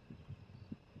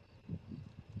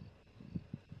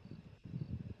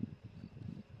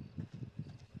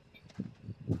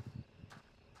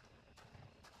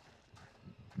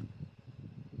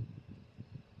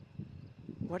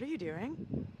 What are you doing?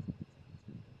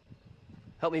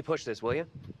 Help me push this, will you?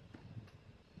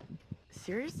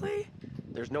 Seriously?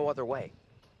 There's no other way.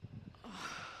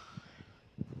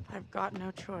 I've got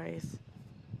no choice.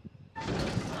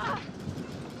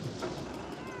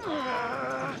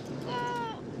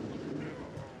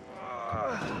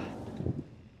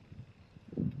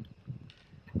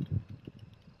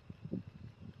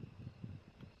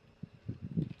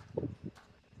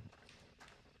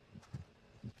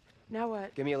 Now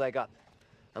what? Give me a leg up.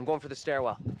 I'm going for the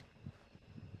stairwell.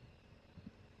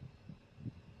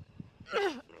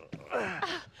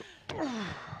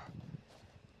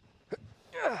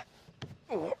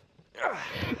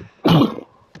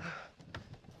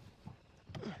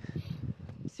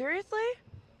 Seriously?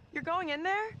 You're going in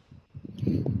there?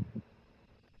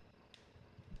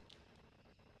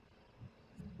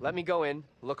 Let me go in,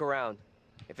 look around.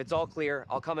 If it's all clear,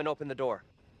 I'll come and open the door.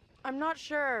 I'm not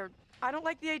sure. I don't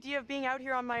like the idea of being out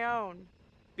here on my own.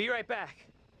 Be right back.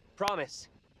 Promise.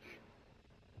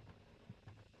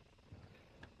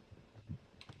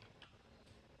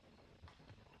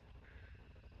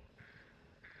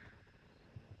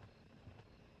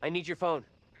 I need your phone.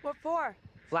 What for?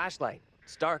 Flashlight.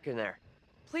 It's dark in there.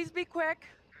 Please be quick.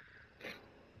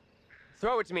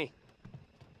 Throw it to me.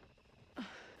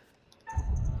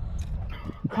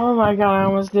 Oh my god, I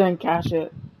almost didn't catch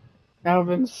it. That would've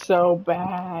been so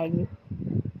bad.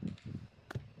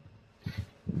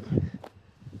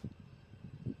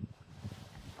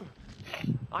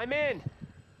 I'm in.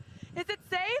 Is it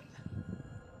safe?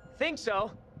 Think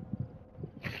so.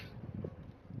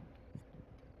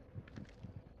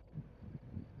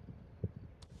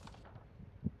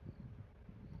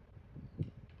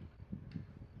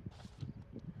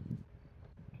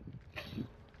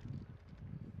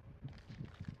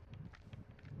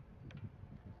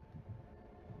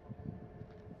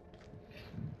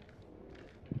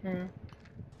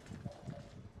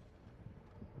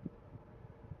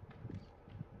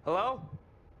 Hello?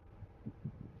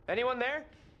 Anyone there?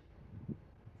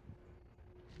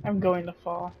 I'm going to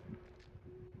fall.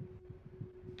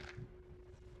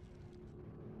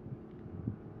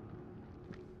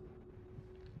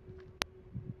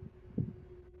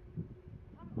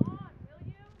 Come on, will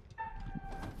you?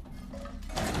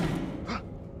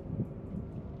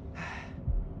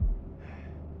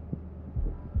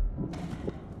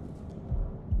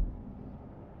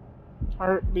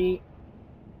 Heartbeat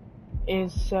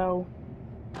is so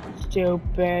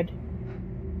stupid.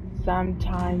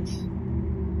 Sometimes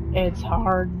it's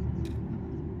hard.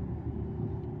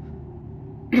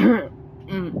 I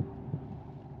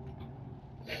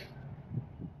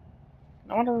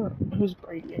wonder who's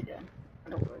Brady again. I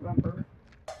don't remember.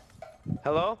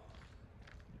 Hello?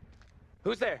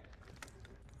 Who's there?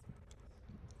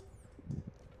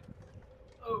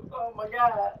 Oh my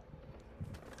god.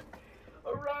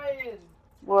 Orion!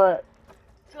 What?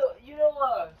 So, you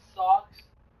know, Socks?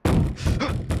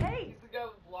 Hey! He's the guy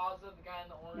with Blaza, the guy in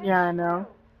the orange. Yeah, I know.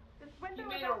 He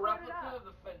made a replica of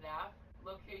the FNAF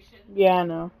location. Yeah, I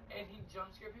know. And he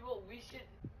jump scared people. We should...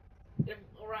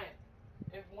 Orion,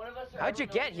 if one of us are How'd you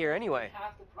get here anyway? we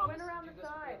have to promise Went around to do the this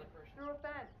with side, the other person. through a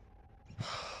fence.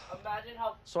 Imagine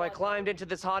how So I fun climbed that into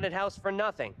this haunted house for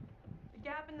nothing. The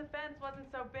gap in the fence wasn't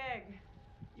so big.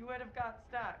 You would have got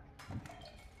stuck.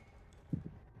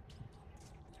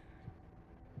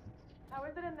 How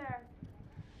is it in there?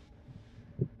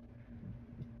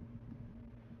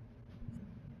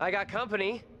 I got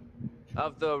company.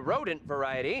 Of the rodent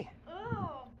variety.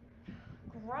 Ugh.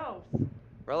 Gross.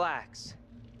 Relax.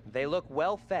 They look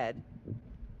well fed.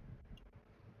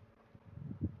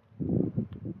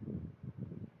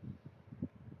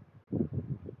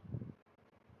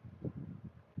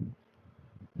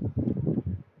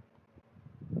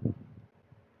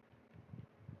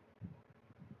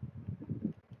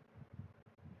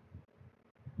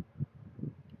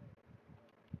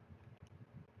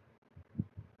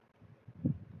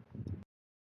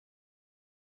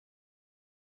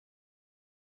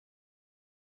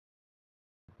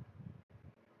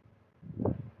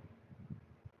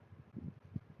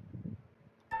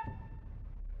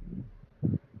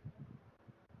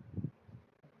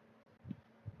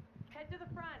 Head to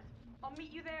the front. I'll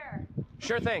meet you there.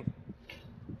 Sure thing.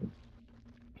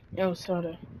 Oh,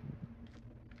 soda.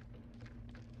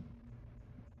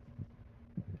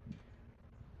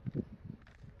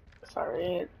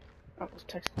 Sorry, I was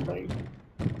texting Buddy.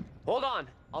 Hold on.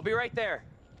 I'll be right there.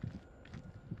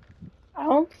 I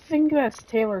don't think that's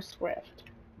Taylor Swift.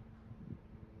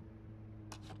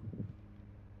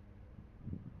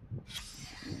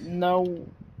 No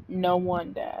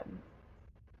one, Dad.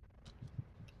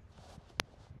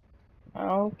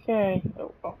 Okay.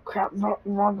 Oh crap,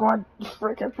 wrong one.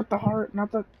 Frick, I put the heart,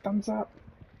 not the thumbs up.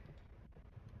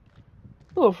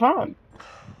 Oh, fun.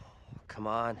 Come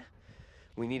on.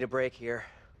 We need a break here.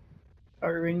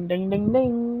 A ring ding ding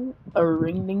ding. A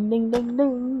ring ding ding ding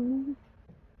ding.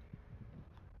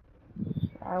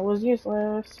 I was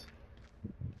useless.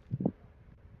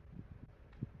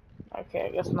 Okay, I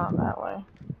guess not that way.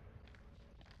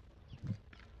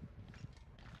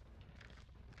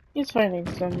 He's finding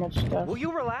so much stuff. Will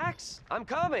you relax? I'm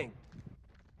coming.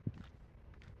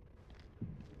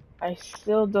 I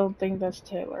still don't think that's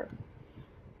Taylor.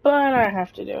 But I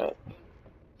have to do it.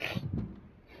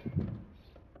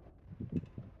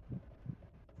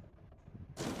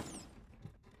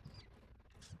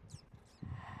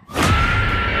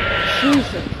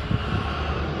 Jesus.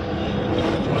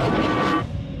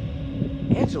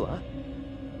 Angela?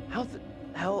 How the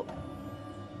hell?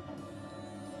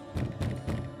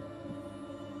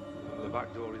 The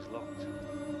back door is locked.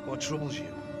 What troubles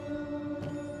you?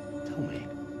 Tell me,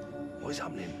 what is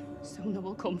happening? Soon they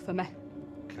will come for me.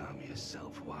 Calm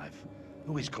yourself, wife.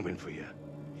 Who is coming for you?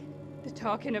 They're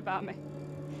talking about me.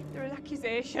 There are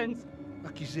accusations.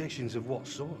 Accusations of what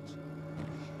sort?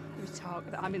 There's talk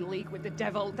that I'm in league with the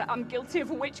devil, that I'm guilty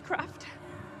of witchcraft.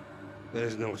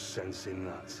 There's no sense in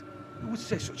that. Who would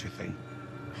say such a thing?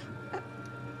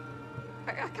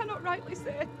 I cannot rightly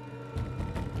say.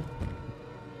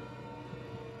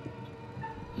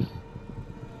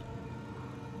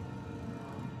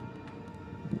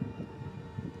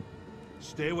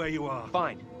 Stay where you are.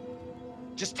 Fine.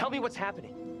 Just tell me what's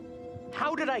happening.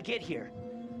 How did I get here?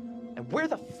 And where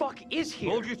the fuck is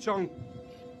here? Hold your tongue.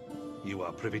 You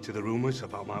are privy to the rumors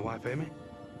about my wife, Amy?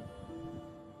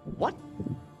 What?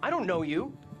 I don't know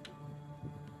you.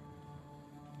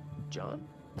 John?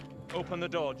 Open the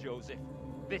door, Joseph.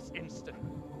 This instant.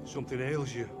 Something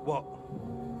ails you. What?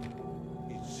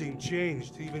 You seem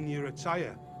changed, even your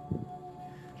attire.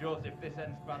 Joseph, this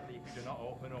ends badly if you do not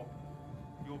open up.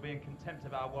 You'll be in contempt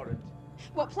of our warrant.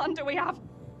 What plan do we have?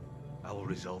 I will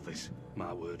resolve this.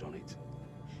 My word on it.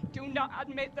 Do not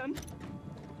admit them.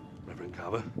 Reverend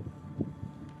Carver.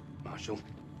 Marshal.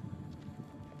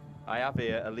 I have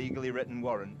here a legally written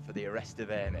warrant for the arrest of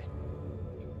Amy.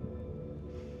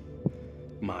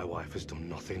 My wife has done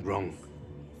nothing wrong.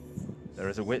 There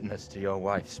is a witness to your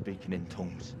wife speaking in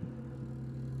tongues.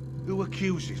 Who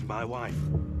accuses my wife?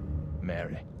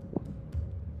 Mary.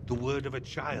 The word of a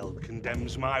child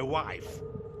condemns my wife.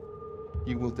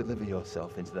 You will deliver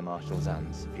yourself into the Marshal's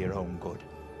hands for your own good.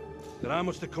 Then I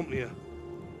must accompany her.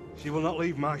 She will not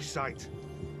leave my sight.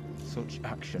 Such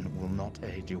action will not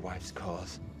aid your wife's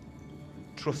cause.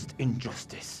 Trust in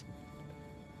justice.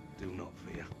 Do not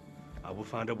fear. I will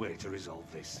find a way to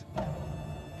resolve this.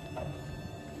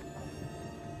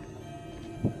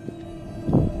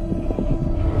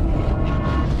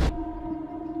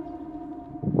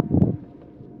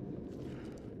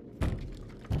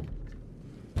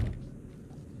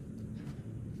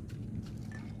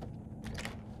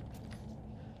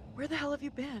 Where the hell have you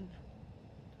been?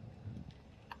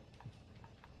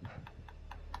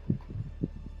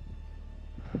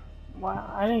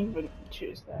 Wow, I didn't even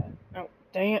choose that. Oh,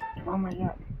 dang it. Oh my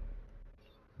god.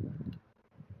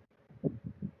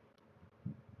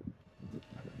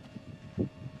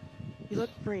 You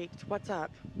look freaked. What's up?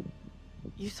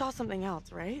 You saw something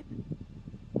else, right?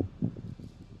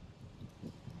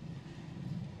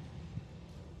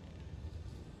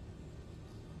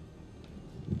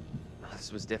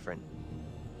 This was different.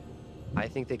 I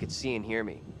think they could see and hear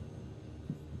me.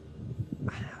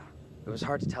 It was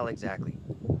hard to tell exactly.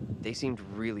 They seemed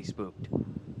really spooked.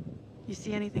 You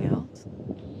see anything else?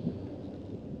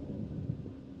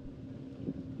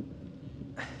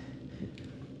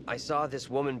 I saw this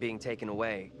woman being taken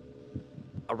away.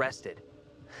 Arrested.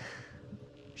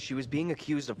 She was being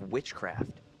accused of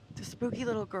witchcraft. The spooky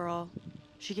little girl.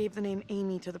 She gave the name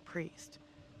Amy to the priest.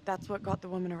 That's what got the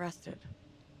woman arrested.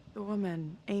 The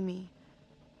woman, Amy.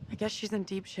 I guess she's in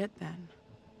deep shit then.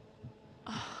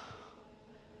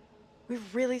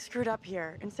 We've really screwed up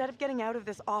here. Instead of getting out of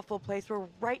this awful place, we're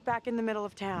right back in the middle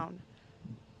of town.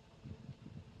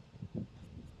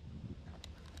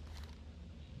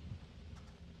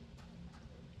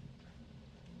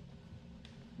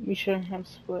 We shouldn't have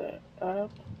split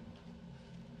up.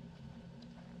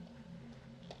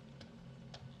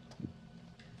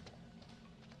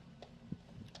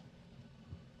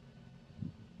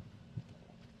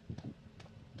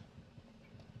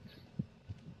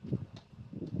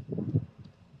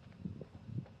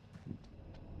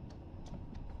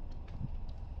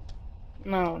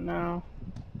 No, no.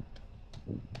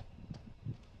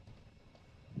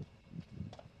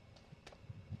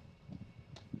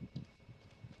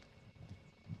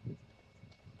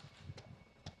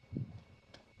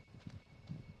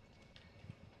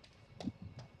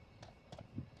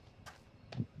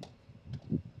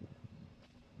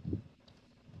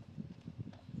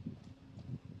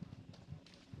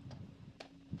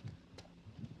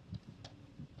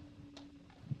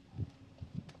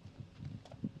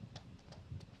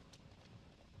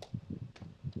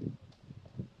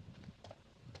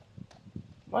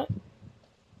 What?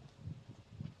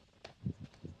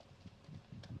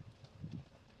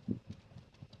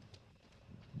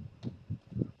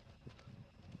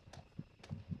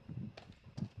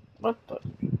 What the?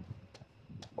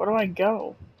 Where do I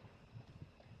go?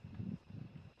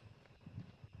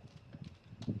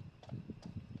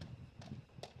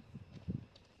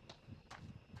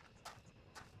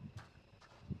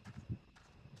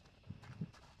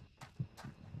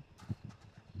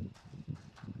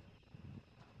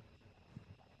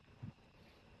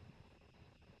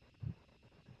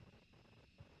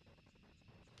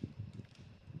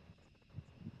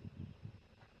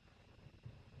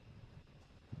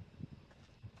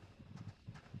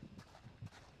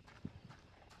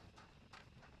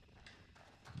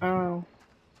 Oh.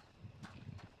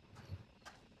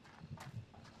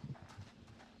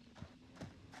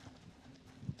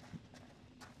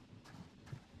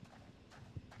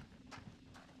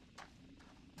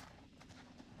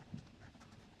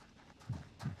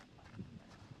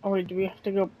 Oh wait, do we have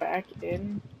to go back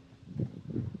in?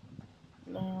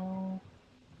 No.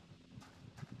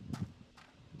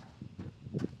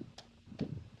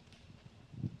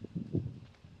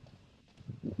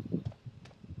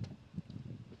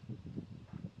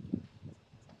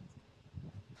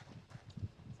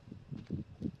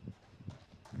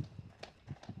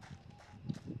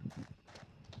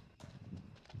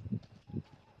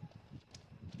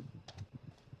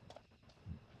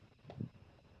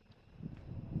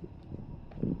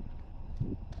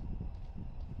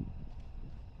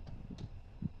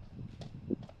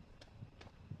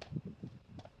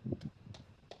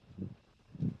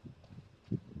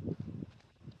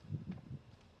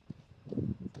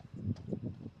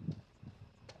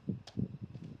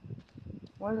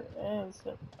 Where is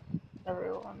it,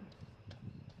 everyone?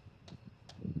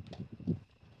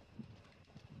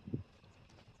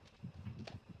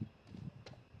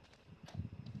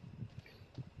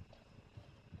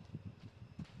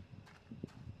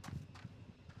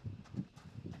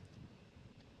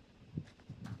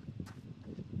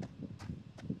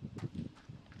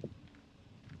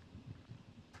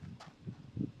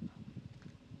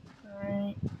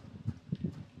 Alright.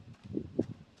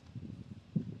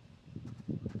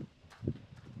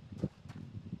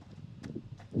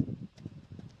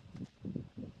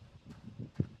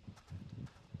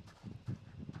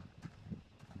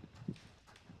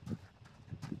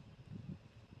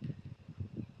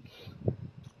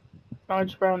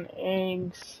 Large brown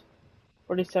eggs,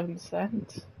 47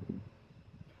 cents.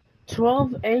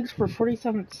 12 eggs for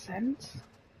 47 cents?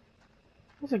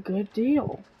 That's a good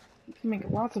deal. You can make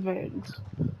lots of eggs.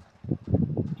 You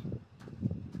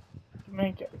can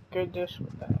make a good dish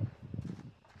with that.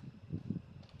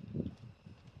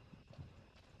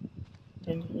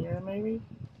 In here, maybe?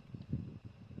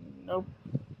 Nope.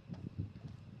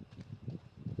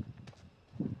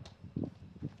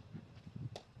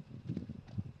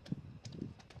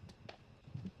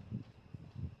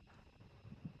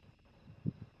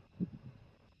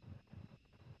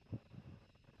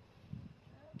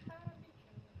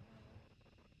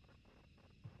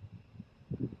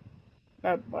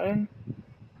 That button?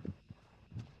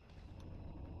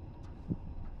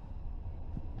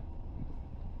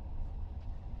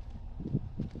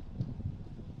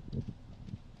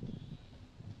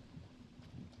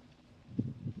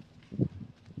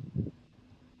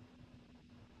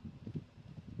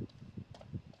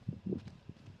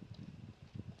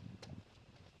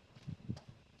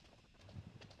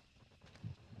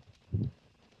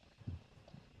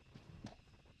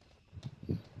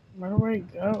 Where do I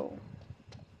go?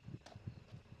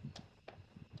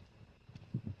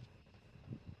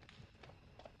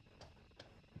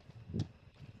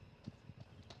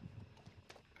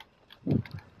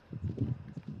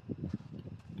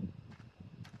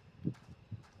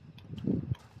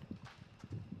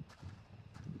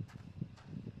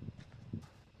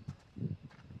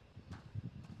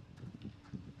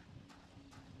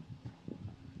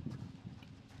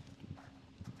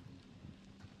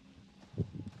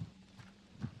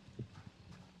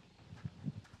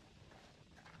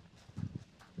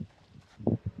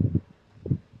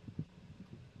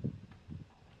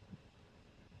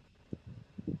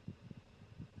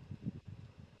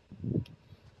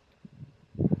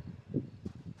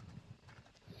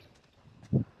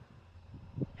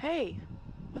 Hey,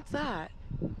 what's that?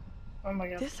 Oh my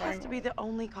god, This has to be the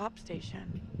only cop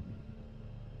station.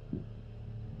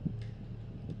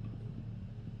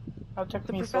 How took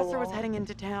The me so professor was long? heading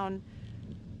into town.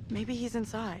 Maybe he's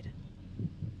inside.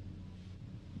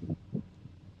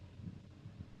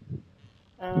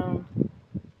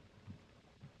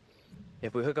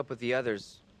 If we hook up with the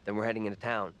others, then we're heading into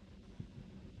town.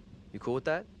 You cool with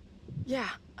that? Yeah,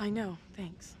 I know,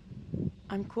 thanks.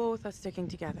 I'm cool with us sticking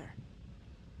together.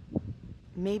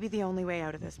 Maybe the only way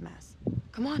out of this mess.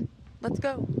 Come on, let's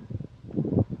go.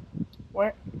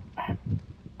 Where?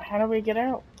 How do we get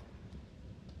out?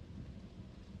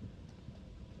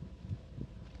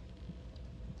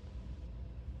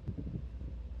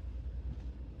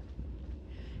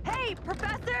 Hey,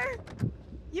 Professor!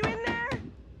 You in there?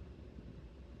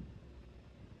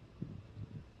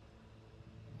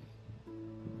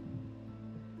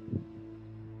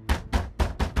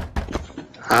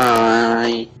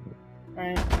 Hi.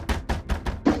 Alright.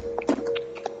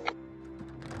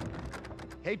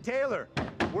 Hey, Taylor,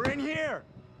 we're in here.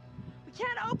 We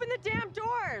can't open the damn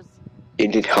doors! You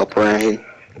need help, Ryan?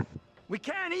 We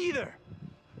can't either.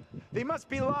 They must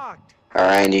be locked.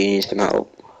 Alright, you need some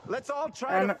help. Let's all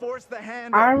try to And force the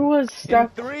handle. I was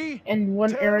stuck In 3, in one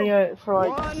 2, area for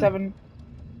like 1. 7.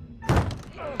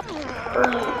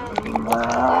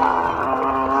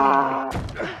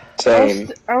 Same.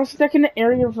 I was stuck in the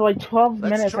area for like 12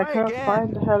 Let's minutes. I try couldn't again.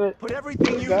 find how to Put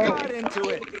everything you've go. got into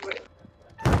it.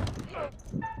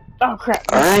 Oh crap.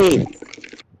 Alright.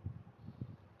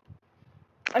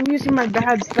 I'm using my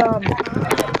bad thumb.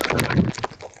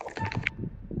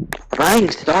 Ryan,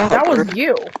 stop. That was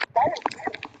you.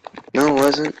 No, it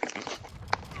wasn't.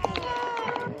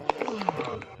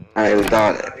 Alright, we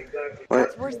got it. What?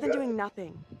 It's worse than doing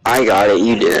nothing. I got it,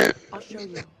 you didn't. I'll show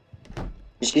you.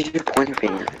 Just use your pointer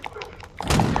finger.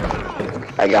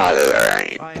 I got it,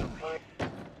 alright. Finally.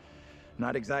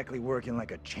 Not exactly working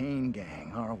like a chain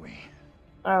gang, are we?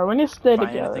 We need to stay Find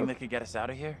together. anything that could get us out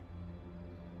of here?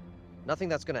 Nothing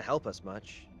that's gonna help us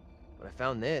much. But I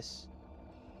found this.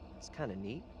 It's kinda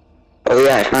neat. Oh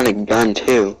yeah, I found a gun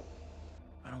too.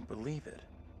 I don't believe it.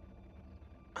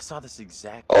 I saw this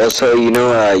exact. Also, you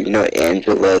know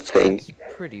Angela thing? It's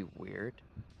pretty weird.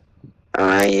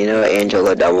 You know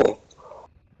Angela Double.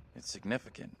 It's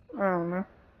significant. I don't know.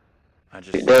 I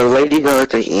just. The lady that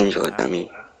looks like Angela to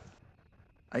me.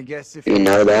 I guess if You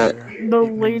know that? The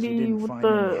lady with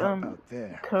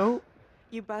the coat?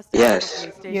 You busted Yes. out of the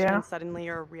police station Yeah. and suddenly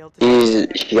you're a real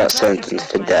detective. She got sentenced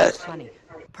to death. Funny.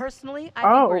 Personally, I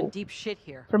think we're in deep shit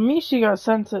here. For me, she got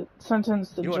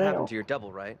sentenced to You know what jail. happened to your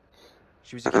double, right?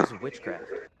 She was accused of witchcraft.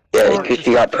 Yeah, because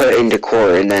she got put into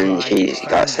court and then she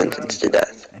got sentenced to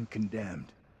death. And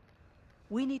condemned.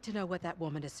 We need to know what that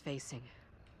woman is facing.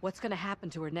 What's gonna happen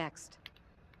to her next?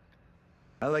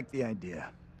 I like the idea.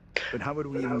 But how would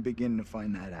we even begin to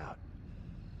find that out?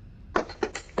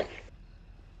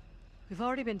 We've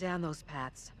already been down those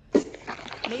paths.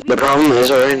 Maybe The problem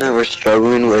is right now we're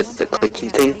struggling with the clicking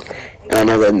thing. And I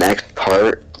know the next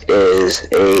part is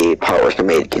a part where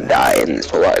somebody can die and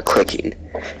there's a lot of clicking.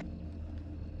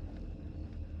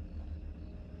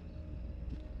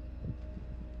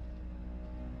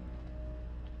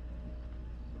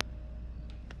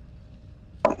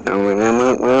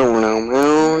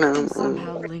 can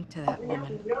somehow link to that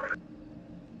woman.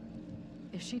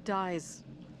 If she dies,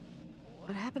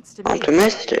 what happens to me?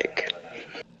 Optimistic.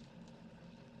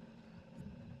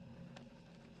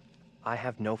 I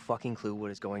have no fucking clue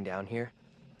what is going down here,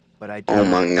 but I do. Oh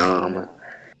my god.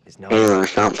 Is no. Taylor,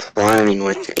 stop flirting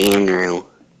with Andrew.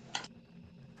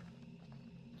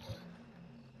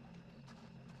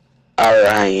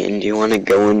 Alright, do you want to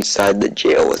go inside the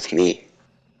jail with me?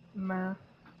 Nah.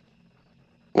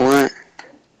 What?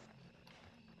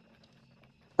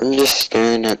 I'm just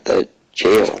standing at the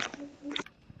jail.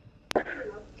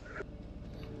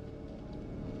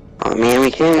 Oh man, we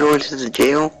can't go into the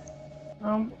jail?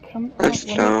 Come out That's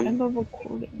when I dumb. end the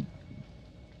recording.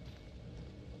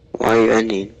 Why are you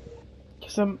ending?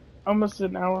 Because I'm almost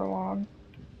an hour long.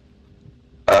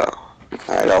 Oh.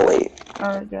 Alright, I'll wait.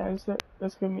 Alright guys,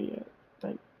 that's gonna be it.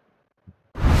 Like,